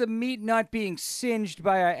 It's the meat not being singed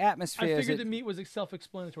by our atmosphere. I figured the meat was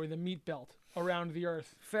self-explanatory. The meat belt around the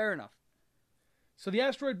Earth. Fair enough. So the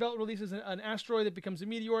asteroid belt releases an asteroid that becomes a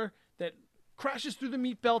meteor that crashes through the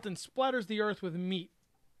meat belt and splatters the Earth with meat.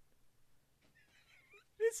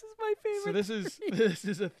 This is my favorite. So this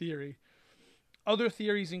is a theory. Other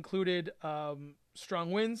theories included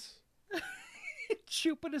strong winds.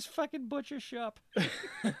 Jupiter's fucking butcher shop.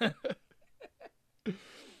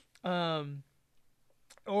 Or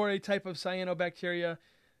a type of cyanobacteria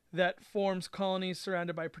that forms colonies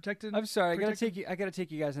surrounded by protected. I'm sorry, I gotta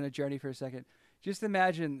take you guys on a journey for a second. Just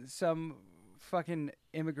imagine some fucking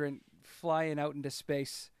immigrant flying out into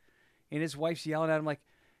space, and his wife's yelling at him like,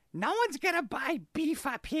 "No one's gonna buy beef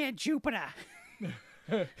up here, Jupiter.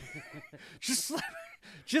 just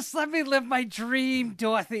let me live my dream,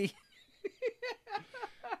 Dorothy."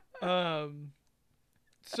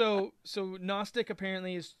 So Gnostic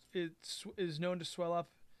apparently is known to swell up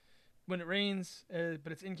when it rains,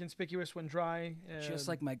 but it's inconspicuous when dry. Just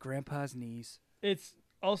like my grandpa's knees. It's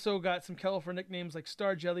also got some colorful nicknames like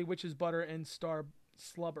Star Jelly, Witch's Butter, and Star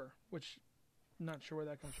Slubber, which I'm not sure where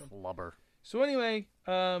that comes from. Slubber. So anyway,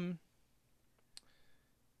 the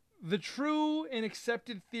true and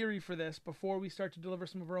accepted theory for this, before we start to deliver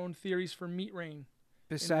some of our own theories for meat rain.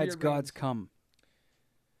 Besides God's rains. cum.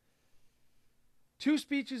 2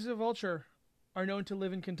 species of vulture are known to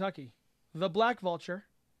live in Kentucky. The black vulture,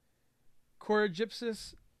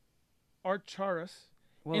 Corygypsis archaris,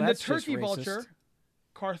 and the turkey vulture,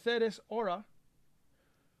 Carthetis aura,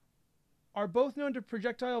 are both known to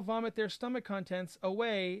projectile vomit their stomach contents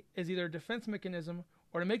away as either a defense mechanism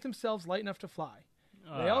or to make themselves light enough to fly.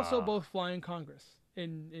 They also both fly in Congress,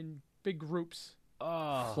 in big groups.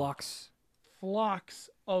 Flocks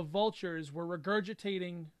Of vultures were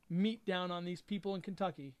regurgitating meat down on these people in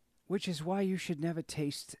Kentucky. Which is why you should never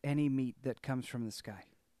taste any meat that comes from the sky.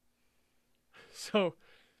 So,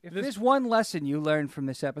 if there's one lesson you learned from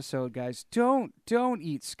this episode, guys, don't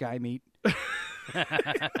eat sky meat.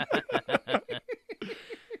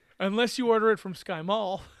 Unless you order it from Sky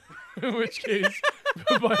Mall, in which case,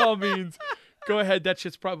 by all means, go ahead. That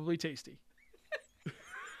shit's probably tasty.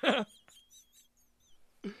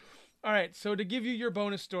 All right, so to give you your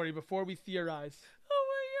bonus story before we theorize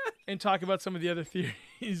and talk about some of the other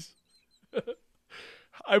theories,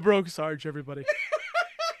 I broke Sarge, everybody.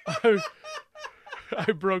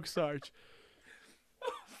 I broke Sarge.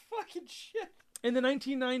 Oh, fucking shit. In the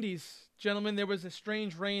 1990s, gentlemen, there was a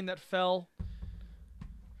strange rain that fell,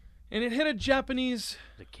 and it hit a Japanese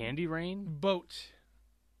The candy rain? boat.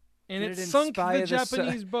 And Did it it sunk the inspire the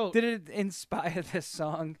Japanese boat. Did it inspire this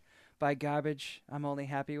song by Garbage? I'm only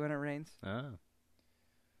happy when it rains. Oh.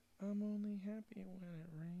 I'm only happy when it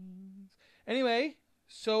rains. Anyway,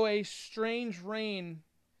 so a strange rain,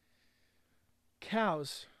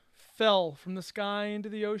 cows fell from the sky into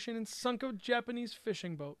the ocean and sunk a Japanese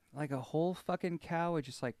fishing boat. Like a whole fucking cow, or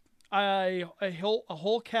just like A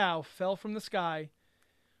whole cow fell from the sky,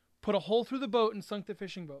 put a hole through the boat, and sunk the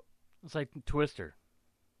fishing boat. It's like Twister.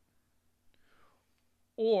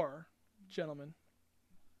 Or, gentlemen,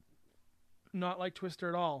 not like Twister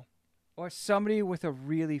at all. or somebody with a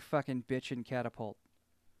really fucking bitchin' catapult.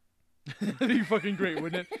 That'd be fucking great,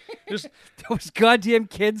 wouldn't it? Just Those goddamn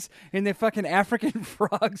kids and their fucking African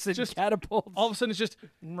frogs and Just catapults. all of a sudden it's just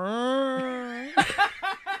The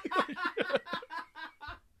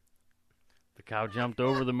cow jumped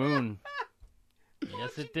over the moon.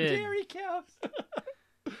 Yes, it did. Dairy cows.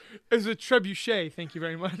 It's a trebuchet, thank you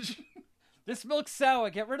very much. This milk's sour.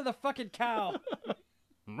 Get rid of the fucking cow.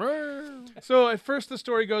 So at first the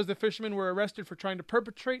story goes the fishermen were arrested for trying to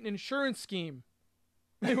perpetrate an insurance scheme.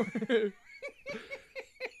 Because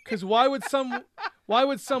why would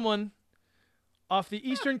someone off the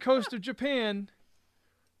eastern coast of Japan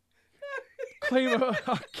claim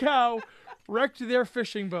a cow wrecked their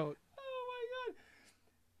fishing boat? Oh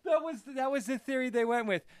my god. That was the theory they went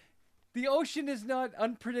with. The ocean is not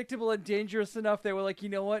unpredictable and dangerous enough. They were like, you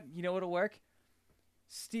know what? You know what'll work?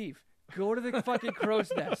 Steve, go to the fucking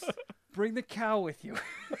crow's nest. Bring the cow with you.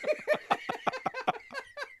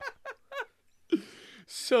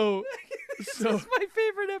 So This is my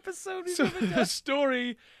favorite episode we've so ever the done.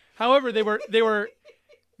 story, however, they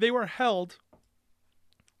were held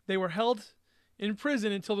in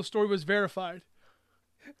prison until the story was verified.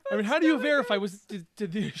 I mean, how do you verify?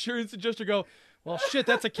 Did the insurance adjuster go, well, shit,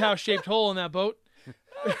 that's a cow-shaped hole in that boat?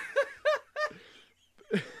 This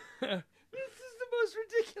is the most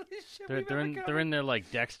ridiculous shit we've ever covered. They're in there like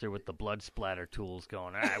Dexter with the blood splatter tools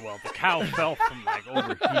going, well, the cow fell from like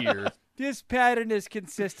over here. This pattern is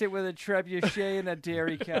consistent with a trebuchet and a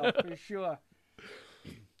dairy cow, for sure.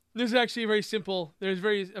 There's actually a very simple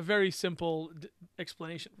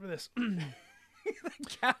explanation for this.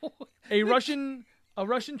 Cow. A A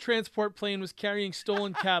Russian transport plane was carrying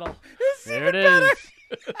stolen cattle. There it is.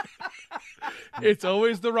 It's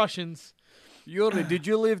always the Russians. Yuri, did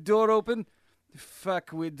you leave door open? Fuck,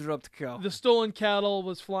 we dropped cow. The stolen cattle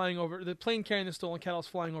was flying over. The plane carrying the stolen cattle was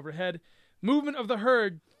flying overhead. Movement of the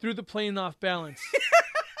herd threw the plane off balance.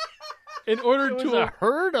 In order There was to a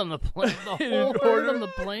herd on the plane. The whole herd on the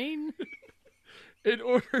plane. In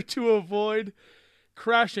order to avoid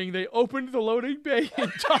crashing, they opened the loading bay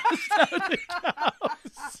and tossed out the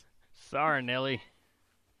cows. Sorry, Nelly.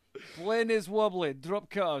 Plane is wobbly. Drop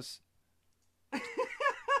cows.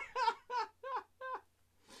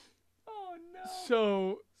 Oh no.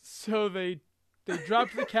 So they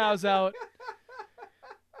dropped the cows out.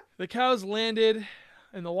 The cows landed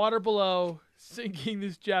in the water below, sinking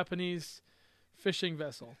this Japanese fishing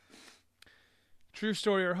vessel. True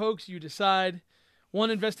story or hoax, you decide. One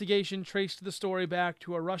investigation traced the story back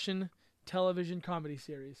to a Russian television comedy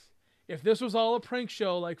series. If this was all a prank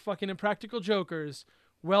show like fucking Impractical Jokers,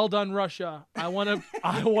 well done, Russia. I want to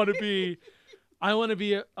be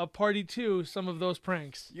a party to some of those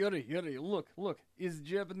pranks. Yuri, look. Is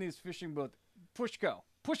Japanese fishing boat. Push cow.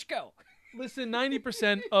 Listen,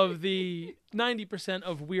 90% of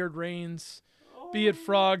weird rains, be it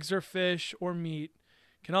frogs or fish or meat,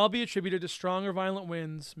 can all be attributed to strong or violent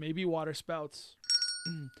winds, maybe water spouts.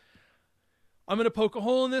 I'm going to poke a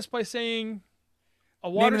hole in this by saying a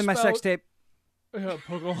water Name it in spout. my sex tape.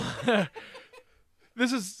 Poke a hole.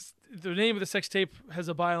 This is the name of the sex tape has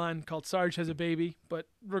a byline called Sarge has a baby, but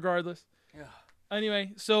regardless. Yeah.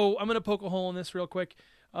 Anyway, so I'm going to poke a hole in this real quick.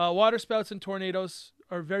 Water spouts and tornadoes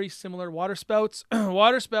are very similar. Water spouts,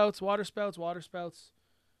 water spouts.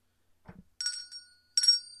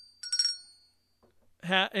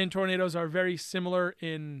 And tornadoes are very similar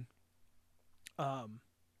in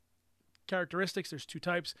characteristics. There's two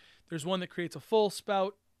types. There's one that creates a full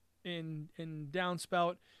spout in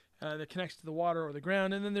downspout that connects to the water or the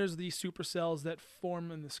ground, and then there's the supercells that form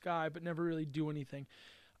in the sky but never really do anything.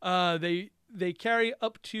 They carry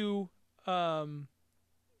up to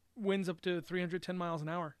winds up to 310 miles an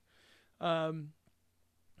hour,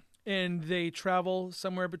 and they travel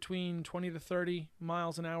somewhere between 20 to 30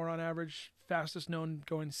 miles an hour on average. Fastest known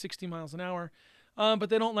going 60 miles an hour. But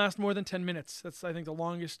they don't last more than 10 minutes. That's, I think, the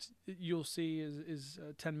longest you'll see is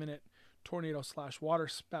a 10-minute tornado / water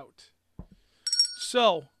spout.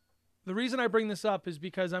 So the reason I bring this up is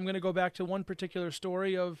because I'm going to go back to one particular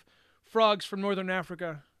story of frogs from northern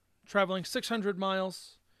Africa traveling 600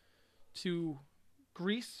 miles to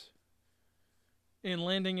Greece and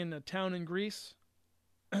landing in a town in Greece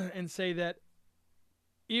and say that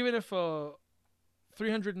even if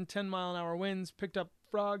 310-mile-an-hour winds picked up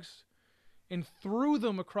frogs and threw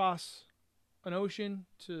them across an ocean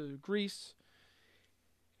to Greece,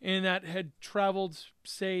 and that had traveled,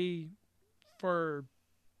 say, for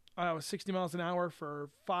 60 miles an hour for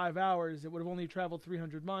 5 hours, it would have only traveled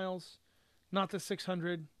 300 miles, not the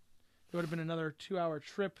 600. It would have been another 2-hour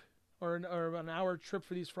trip or an hour trip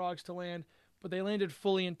for these frogs to land, but they landed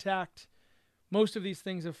fully intact. Most of these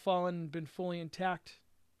things have been fully intact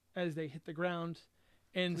as they hit the ground.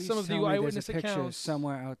 And Please some of the tell me eyewitness there's a picture accounts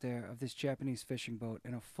somewhere out there of this Japanese fishing boat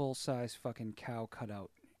and a full-size fucking cow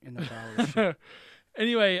cutout in the bow of the ship.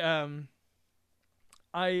 Anyway,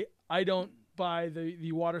 I don't buy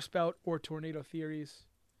the water spout or tornado theories.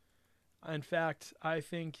 In fact, I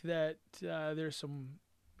think that there's some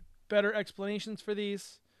better explanations for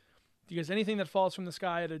these, because anything that falls from the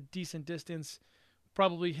sky at a decent distance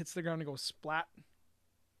probably hits the ground and goes splat.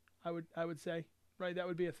 I would say. Right, that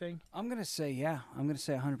would be a thing. I'm going to say, yeah. I'm going to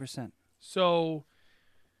say 100%. So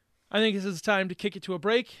I think this is time to kick it to a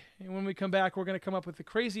break. And when we come back, we're going to come up with the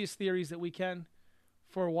craziest theories that we can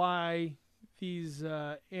for why these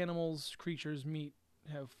animals, creatures, meat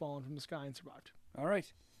have fallen from the sky and survived. All right.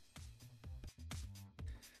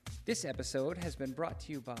 This episode has been brought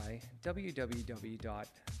to you by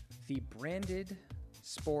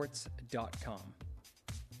www.thebrandedsports.com.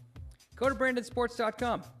 Go to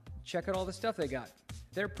brandedsports.com. Check out all the stuff they got.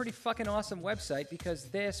 They're a pretty fucking awesome website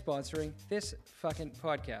because they're sponsoring this fucking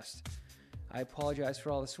podcast. I apologize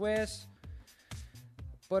for all the swears,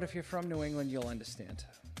 but if you're from New England, you'll understand.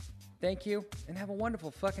 Thank you, and have a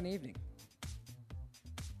wonderful fucking evening.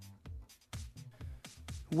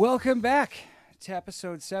 Welcome back to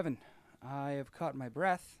episode 7. I have caught my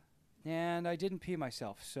breath, and I didn't pee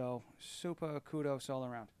myself, so super kudos all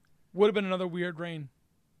around. Would have been another weird rain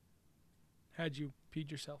had you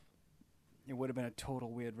peed yourself. It would have been a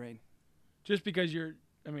total weird rain. Just because we're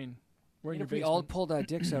in your If we basement. all pulled our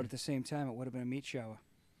dicks out at the same time, it would have been a meat shower.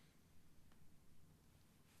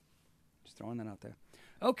 Just throwing that out there.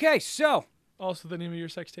 Okay, so. Also the name of your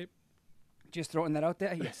sex tape. Just throwing that out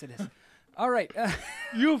there. Yes, it is. All right.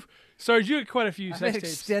 Sarge, you had quite a few I have sex an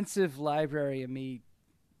tapes. extensive library of me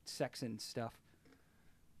sexing stuff.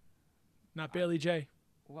 Not Bailey J.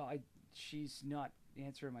 Well, she's not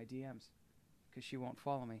answering my DMs because she won't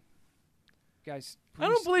follow me. Guys,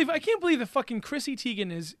 I can't believe that fucking Chrissy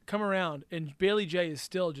Teigen has come around and Bailey J is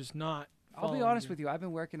still just not. I'll be honest with you. I've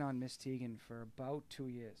been working on Miss Teigen for about 2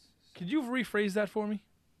 years. Could you rephrase that for me?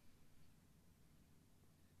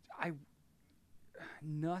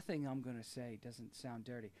 Nothing I'm going to say doesn't sound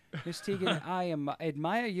dirty. Miss Teigen, I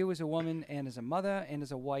admire you as a woman and as a mother and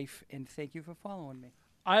as a wife, and thank you for following me.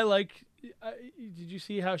 Did you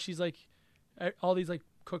see how she's like, all these like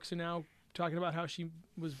cooks are now talking about how she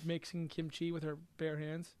was mixing kimchi with her bare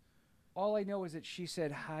hands? All I know is that she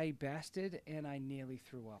said, "Hi, bastard," and I nearly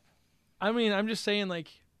threw up. I mean, I'm just saying, like,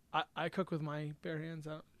 I cook with my bare hands.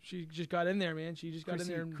 She just got in there, man. She just got in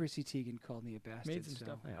there and Chrissy Teigen called me a bastard. made some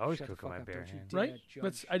stuff. I always Shut the cook with fuck my up, bare don't you hands. dare Right? judge.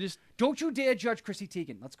 But Don't you dare judge Chrissy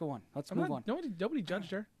Teigen. Let's go on. Let's move on. Nobody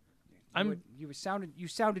judged her. You sounded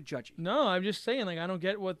judgy. No, I'm just saying, like, I don't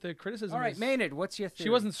get what the criticism All right, is. Maynard, what's your theory? She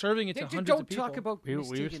wasn't serving it to hundreds Don't of people. talk about We Miss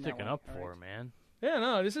were Teigen that sticking way, up all for her, right? man. Yeah,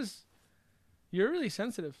 no, you're really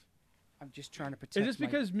sensitive. I'm just trying to protect. Is this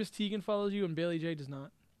because Miss Teigen follows you and Bailey J does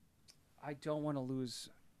not? I don't want to lose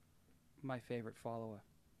my favorite follower.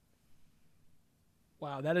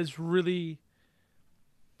 Wow, that is really.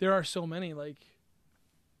 There are so many, like.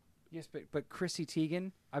 Yes, but Chrissy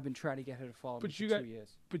Teigen, I've been trying to get her to follow me for 2 years.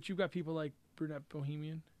 But you got people like Brunette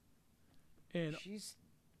Bohemian, and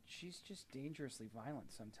She's just dangerously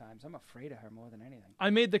violent sometimes. I'm afraid of her more than anything. I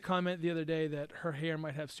made the comment the other day that her hair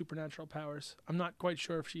might have supernatural powers. I'm not quite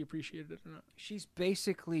sure if she appreciated it or not. She's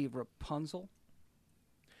basically Rapunzel.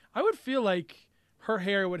 I would feel like her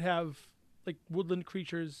hair would have like woodland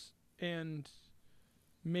creatures and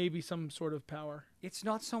maybe some sort of power, It's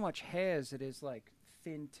not so much hair as it is like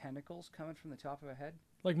thin tentacles coming from the top of her head.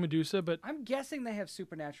 like Medusa. But I'm guessing they have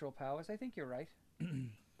supernatural powers. I think you're right.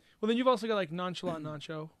 well, then you've also got like Nonchalant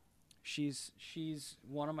Nacho, She's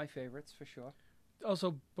one of my favorites for sure.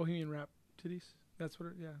 also Bohemian Rap Titties. That's what.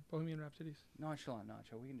 Bohemian Rap Titties. Nonchalant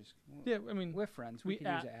Nacho. We can just. Yeah, I mean, We're friends. We we can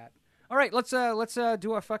use at- an at. All right, let's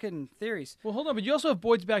do our fucking theories. well, hold on, but you also have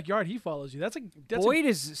Boyd's Backyard. He follows you. That's Boyd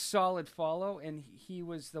is a solid follow, and he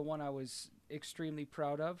was the one I was extremely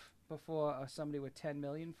proud of before somebody with 10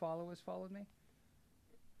 million followers followed me.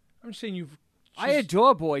 I'm just saying I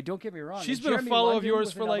adore Boyd. Don't get me wrong. She's And been a Jeremy follow of London yours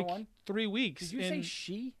was for another like one. 3 weeks. Did you say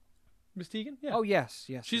she? Miss Teigen? Yeah. Oh yes.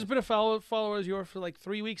 She's been a follower of yours for like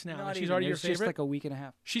 3 weeks now. Not And she's even. already It your was just favorite. like a week and a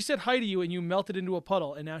half. She said hi to you and you melted into a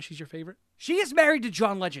puddle, and now she's your favorite. She is married to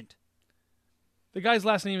John Legend, The guy's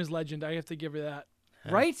last name is Legend. I have to give her that.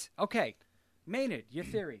 right? Okay, Maynard, your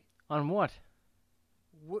theory. On what?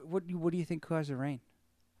 What do you think caused the rain?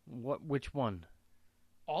 Which one?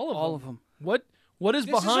 All of them. them. What is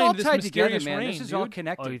This is all behind this tied together, mysterious man. rain, This is dude? all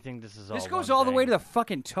connected. Oh, you think this is all This goes one all the way to thing? the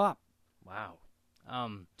fucking top. Wow.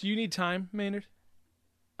 Do you need time, Maynard?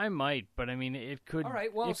 I might, but I mean, it could. All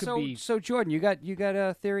right. Well, it could so be. so Jordan, you got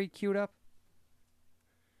a theory queued up?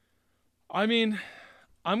 I mean,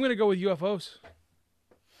 I'm gonna go with UFOs.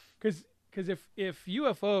 Because if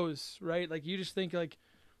UFOs, right, like you just think like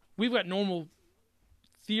we've got normal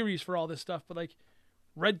theories for all this stuff, but like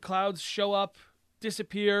red clouds show up,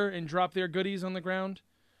 disappear, and drop their goodies on the ground.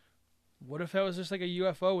 What if that was just like a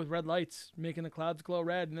UFO with red lights making the clouds glow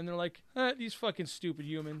red, and then they're like, these fucking stupid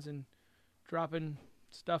humans, and dropping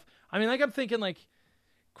stuff. I mean, like I'm thinking like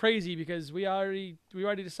crazy because we already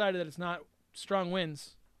decided that it's not strong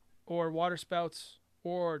winds or water spouts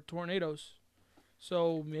or tornadoes.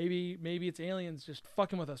 So maybe it's aliens just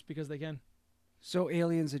fucking with us because they can. So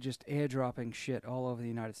aliens are just airdropping shit all over the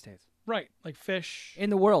United States. Right, like fish.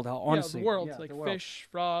 In the world, honestly. Yeah, the world, Yeah, like the world. fish,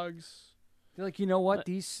 frogs. They're like, you know what?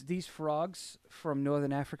 These frogs from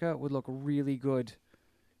Northern Africa would look really good.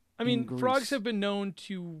 I mean, Greece. frogs have been known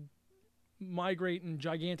to migrate in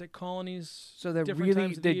gigantic colonies. So they're different really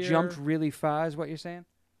times of the year. jumped really far, is what you're saying?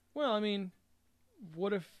 Well, I mean,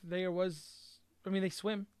 what if they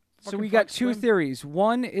swim. So Fucking we got frogs two swim. theories.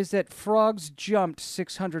 One is that frogs jumped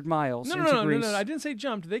 600 miles No, into no, Greece. I didn't say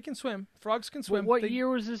jumped. They can swim. Frogs can swim. What year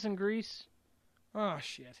was this in Greece? Oh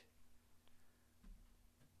shit.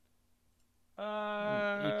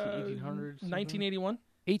 1800s. 1981.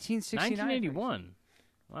 1869. 1981.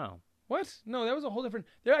 Wow. What? No, that was a whole different.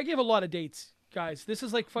 There, I gave a lot of dates, guys. This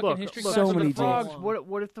is like fucking Look, history look, class. so with many the frogs. dates.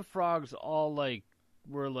 What if the frogs all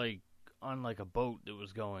were on like a boat that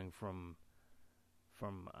was going from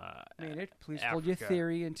Maynard, please hold your Africa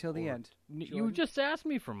theory until the or- end. You Jordan? just asked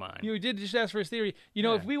me for mine. You did just ask for his theory. You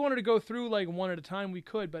know, Yeah. if we wanted to go through like one at a time, we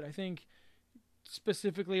could. But I think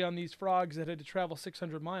specifically on these frogs that had to travel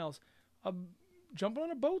 600 miles, jumping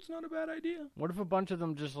on a boat's not a bad idea. What if a bunch of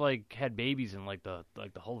them just like had babies in like the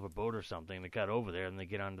hull of a boat or something? They got over there and they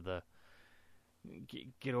get over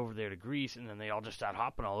there to Greece, and then they all just start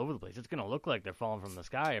hopping all over the place. It's gonna look like they're falling from the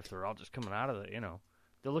sky if they're all just coming out of the,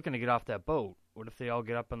 they're looking to get off that boat. What if they all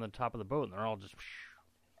get up on the top of the boat and they're all just?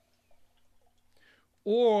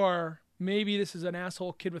 Or maybe this is an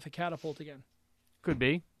asshole kid with a catapult again. Could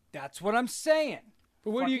be. That's what I'm saying.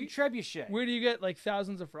 But where do Fucking trebuchet. Where do you get like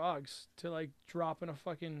thousands of frogs to like drop in a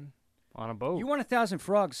fucking On a boat. You want 1,000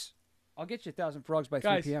 frogs? I'll get you 1,000 frogs by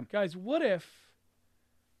 3 p.m. Guys, what if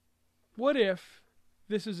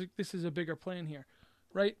this is a bigger plan here,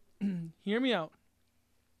 right? Hear me out.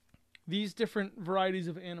 These different varieties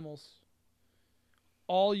of animals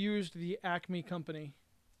all used the Acme company,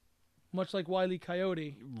 much like Wile E.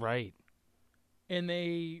 Coyote, Right. and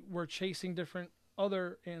they were chasing different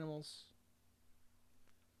other animals.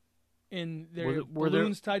 And their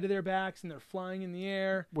balloons tied to their backs, and they're flying in the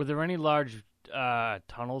air. Were there any large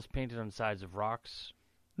tunnels painted on sides of rocks?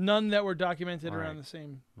 None that were documented All right. around the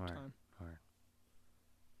same All right. time. All right.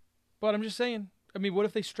 But I'm just saying. I mean, what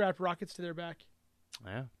if they strapped rockets to their back?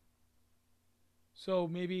 Yeah. So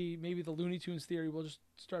maybe the Looney Tunes theory will just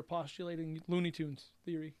start postulating Looney Tunes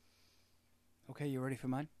theory. Okay, you ready for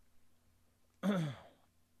mine?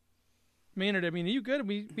 Maynard, I mean, are you good?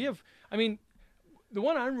 We have. I mean, the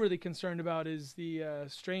one I'm really concerned about is the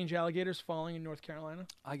strange alligators falling in North Carolina.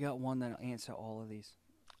 I got one that'll answer all of these.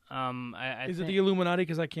 Is it the Illuminati?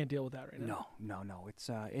 Because I can't deal with that right now. No. It's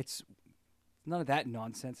none of that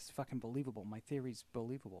nonsense. It's fucking believable. My theory's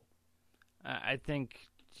believable. I think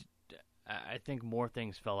more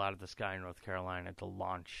things fell out of the sky in North Carolina to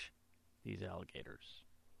launch these alligators.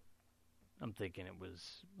 I'm thinking it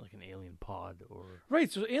was like an alien pod or...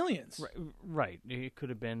 Right, so aliens. Right. It could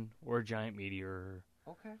have been, or a giant meteor.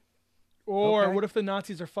 Okay. Or Okay. what if the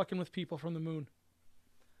Nazis are fucking with people from the moon?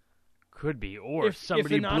 Could be. Or If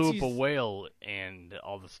somebody the blew up a Nazis- whale and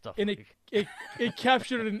all the stuff. And like... it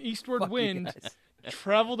captured an eastward Fuck you wind, guys.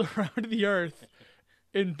 traveled around the earth,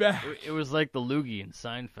 and back. It was like the loogie in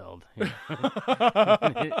Seinfeld.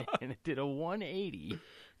 and it did a 180.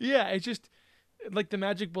 Yeah, it's just like the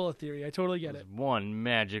magic bullet theory. I totally get it. One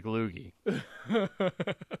magic loogie.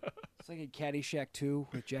 It's like a Caddyshack 2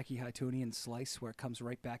 with Jackie Hytuni and Slice, where it comes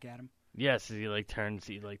right back at him. Yes, he turns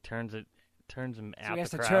him So at he has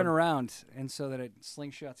the to crowd. turn around, and so that it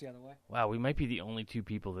slingshots the other way. Wow, we might be the only two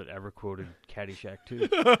people that ever quoted Caddyshack 2.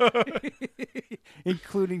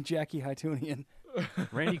 Including Jackie Hytunian.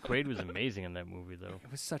 Randy Quaid was amazing in that movie, though.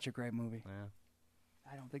 It was such a great movie.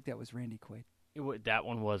 Yeah. I don't think that was Randy Quaid. That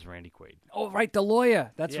one was Randy Quaid. Oh, right, the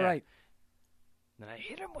lawyer. That's Yeah. right. Then I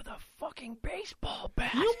hit him with a fucking baseball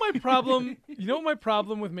bat. You know what my problem? You know what my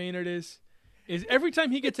problem with Maynard is every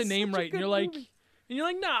time he gets a name such a right, and good you're like, movie.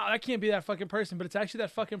 no, that can't be that fucking person, but it's actually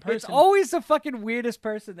that fucking person. It's always the fucking weirdest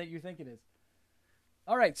person that you think it is.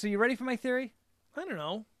 All right, so you ready for my theory? I don't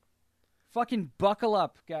know. Fucking buckle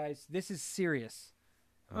up, guys. This is serious.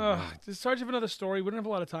 Does Sarge have another story? We don't have a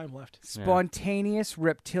lot of time left. Spontaneous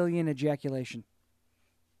reptilian ejaculation.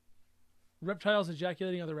 Reptiles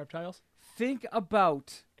ejaculating other reptiles. Think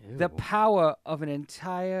about the Ew. power of an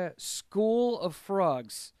entire school of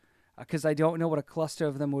frogs, because I don't know what a cluster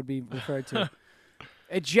of them would be referred to.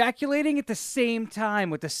 Ejaculating at the same time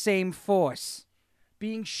with the same force.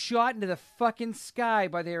 Being shot into the fucking sky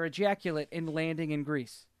by their ejaculate and landing in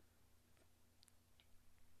Greece.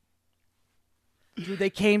 Dude, they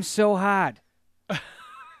came so hard.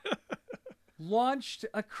 Launched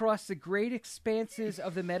across the great expanses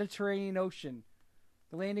of the Mediterranean Ocean,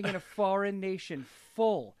 landing in a foreign nation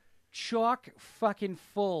chock fucking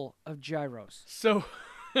full of gyros. So,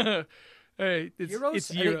 hey, it's Gyros?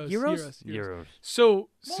 it's Are they gyros. Euros. So,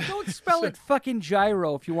 Well, don't spell it fucking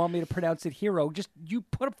gyro if you want me to pronounce it hero. Just you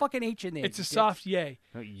put a fucking H in there. it's a you dick. soft yay.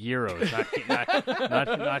 No, Euros,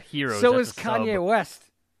 not heroes. So That's is a Kanye sub. West.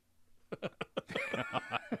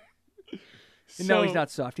 No, he's So, not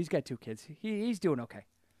soft. He's got 2 kids. He's doing okay.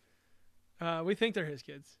 We think they're his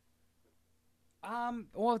kids.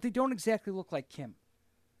 Well, they don't exactly look like Kim.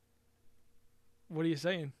 What are you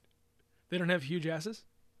saying? They don't have huge asses?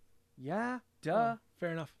 Yeah, duh.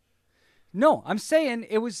 Fair enough. No, I'm saying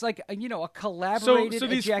it was like a collaborated So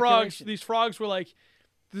these ejaculation. frogs were like,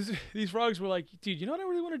 dude, you know what I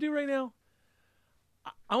really want to do right now?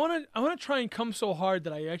 I want to try and come so hard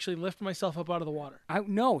that I actually lift myself up out of the water.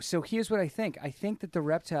 No, so here's what I think. I think that the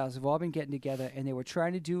reptiles have all been getting together and they were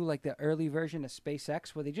trying to do like the early version of SpaceX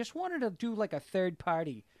where they just wanted to do like a third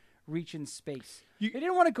party reach in space. They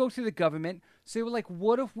didn't want to go through the government, so they were like,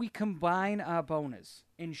 what if we combine our boners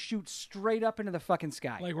and shoot straight up into the fucking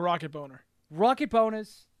sky? Like rocket boner. Rocket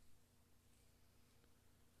boners.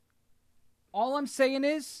 All I'm saying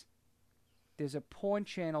is, there's a porn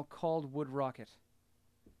channel called Wood Rocket.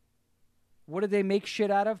 What did they make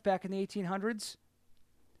shit out of back in the 1800s?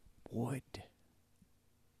 Wood.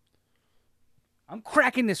 I'm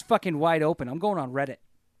cracking this fucking wide open. I'm going on Reddit.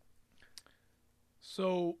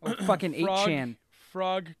 So, Or fucking 8chan.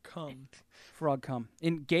 Frog cum. Frog cum.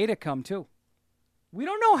 And gator cum, too. We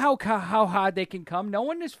don't know how hard they can come. No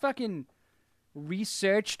one has fucking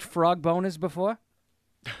researched frog boners before.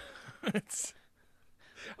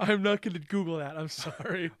 I'm not going to Google that. I'm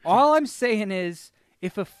sorry. All I'm saying is,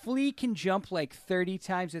 if a flea can jump like 30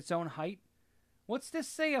 times its own height, what's to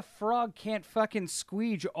say a frog can't fucking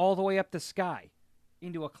squeege all the way up the sky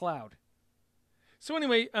into a cloud? So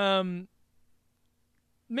anyway,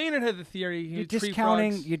 Maynard had the theory. You're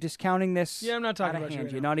discounting this. Yeah, I'm not talking out of about you hand.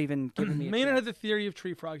 right You're now. not even giving me a Maynard had chance. the theory of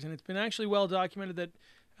tree frogs, and it's been actually well documented that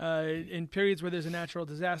in periods where there's a natural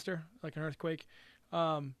disaster, like an earthquake,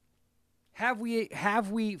 Have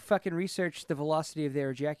we fucking researched the velocity of their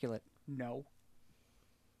ejaculate? No.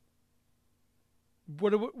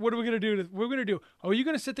 what are we gonna do? We're gonna do. Oh, are you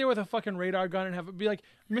gonna sit there with a fucking radar gun and have it be like,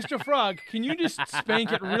 Mr. Frog, can you just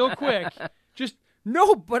spank it real quick? Just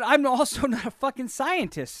No, but I'm also not a fucking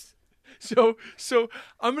scientist. so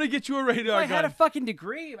I'm gonna get you a If radar I gun. had a fucking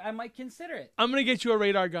degree, I might consider it. I'm gonna get you a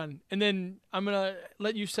radar gun, and then I'm gonna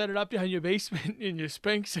let you set it up behind your basement in your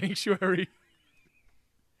spank sanctuary.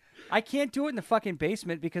 I can't do it in the fucking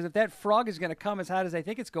basement because if that frog is going to come as hard as I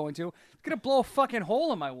think it's going to, it's going to blow a fucking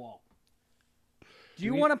hole in my wall. Do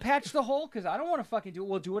you want to patch the hole? Because I don't want to fucking do it.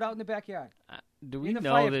 We'll do it out in the backyard. Do we In the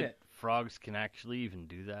know fire that pit. frogs can actually even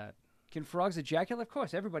do that? Can frogs ejaculate? Of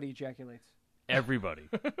course, everybody ejaculates. Everybody.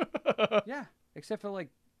 Yeah, except for like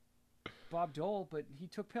Bob Dole, but he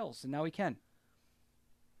took pills and now he can.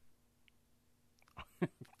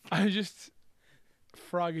 I just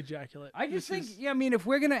frog ejaculate. I just This think, is- I mean, if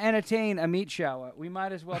we're going to entertain a meat shower, we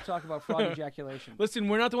might as well talk about frog ejaculation. Listen,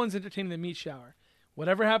 we're not the ones entertaining the meat shower.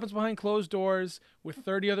 Whatever happens behind closed doors with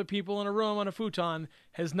 30 other people in a room on a futon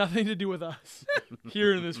has nothing to do with us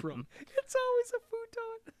here in this room. It's always a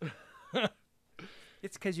futon.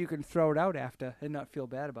 It's because you can throw it out after and not feel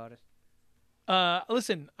bad about it.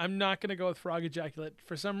 Listen, I'm not going to go with frog ejaculate.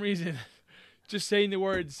 For some reason, just saying the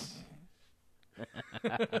words.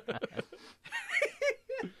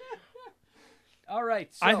 All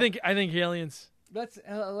right. So I think aliens. let's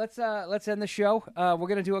end the show. We're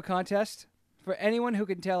gonna do a contest for anyone who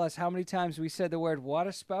can tell us how many times we said the word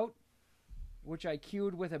water spout, which I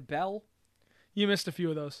cued with a bell. You missed a few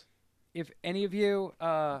of those. If any of you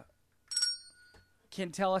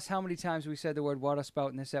can tell us how many times we said the word water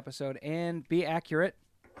spout in this episode and be accurate.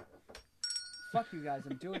 Fuck you guys,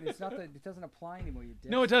 I'm doing it. It's not that it doesn't apply anymore, you dick.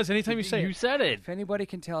 No, it does. Anytime you say You it. said it. If anybody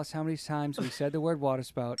can tell us how many times we said the word water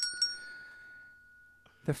spout,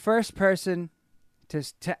 the first person to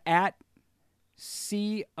at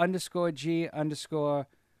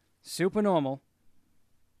C_G_supernormal,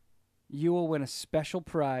 you will win a special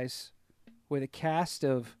prize where the cast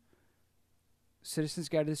of Citizens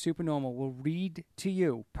Guide to the Supernormal will read to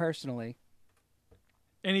you personally.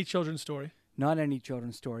 Any children's story. Not any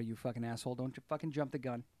children's story, you fucking asshole. Don't you fucking jump the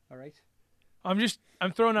gun, all right? I'm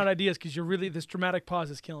throwing out ideas because this dramatic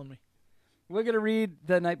pause is killing me. We're going to read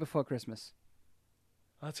The Night Before Christmas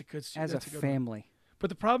Oh, that's a good as that's a good one. family. But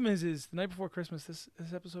the problem is the night before Christmas. This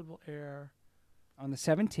episode will air. On the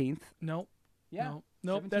 17th. No. Yeah.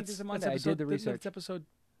 No. 17th That's is a Monday. That's I did the episode, research. That's episode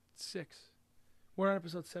 6. We're on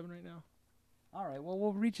episode 7 right now. All right, well,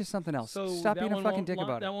 we'll read you something else. So Stop that being a one fucking won't dick la-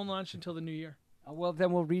 about That it. won't launch until the new year. Well,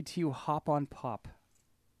 then we'll read to you Hop on Pop.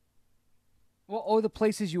 Well, the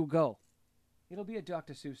places you'll go. It'll be a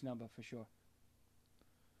Dr. Seuss number for sure.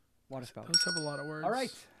 Water spout. Those have a lot of words. All right.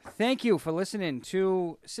 Thank you for listening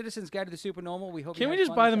to Citizens Guide to the Supernormal. We hope Can you we had just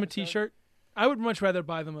fun buy this them a episode. T-shirt? I would much rather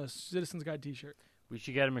buy them a Citizens Guide T-shirt. We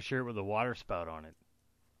should get him a shirt with a water spout on it.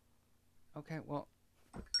 Okay, well,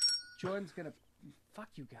 Jordan's going to... Fuck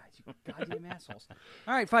you guys, you goddamn assholes.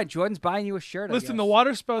 All right, fine. Jordan's buying you a shirt, I Listen, guess. the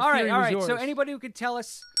water spout All right, theory all was right. yours. So anybody who could tell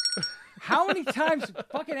us how many times,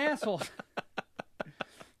 fucking assholes.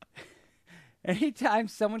 Anytime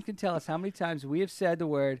someone can tell us how many times we have said the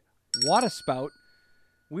word water spout,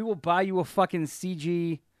 we will buy you a fucking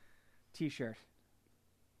CG T-shirt.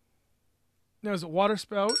 Now, is it water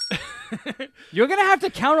spout? You're gonna have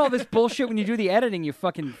to count all this bullshit when you do the editing. You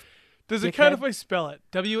fucking. Does it Dickhead. count if I spell it?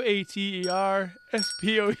 WATERSPOUT.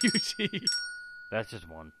 That's just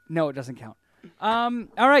one. No, it doesn't count. All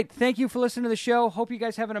right. Thank you for listening to the show. Hope you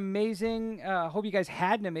guys have an amazing, hope you guys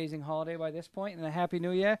had an amazing holiday by this point and a Happy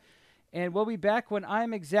New Year. And we'll be back when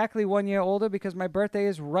I'm exactly 1 year older because my birthday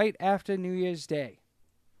is right after New Year's Day.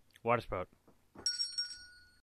 Water spout.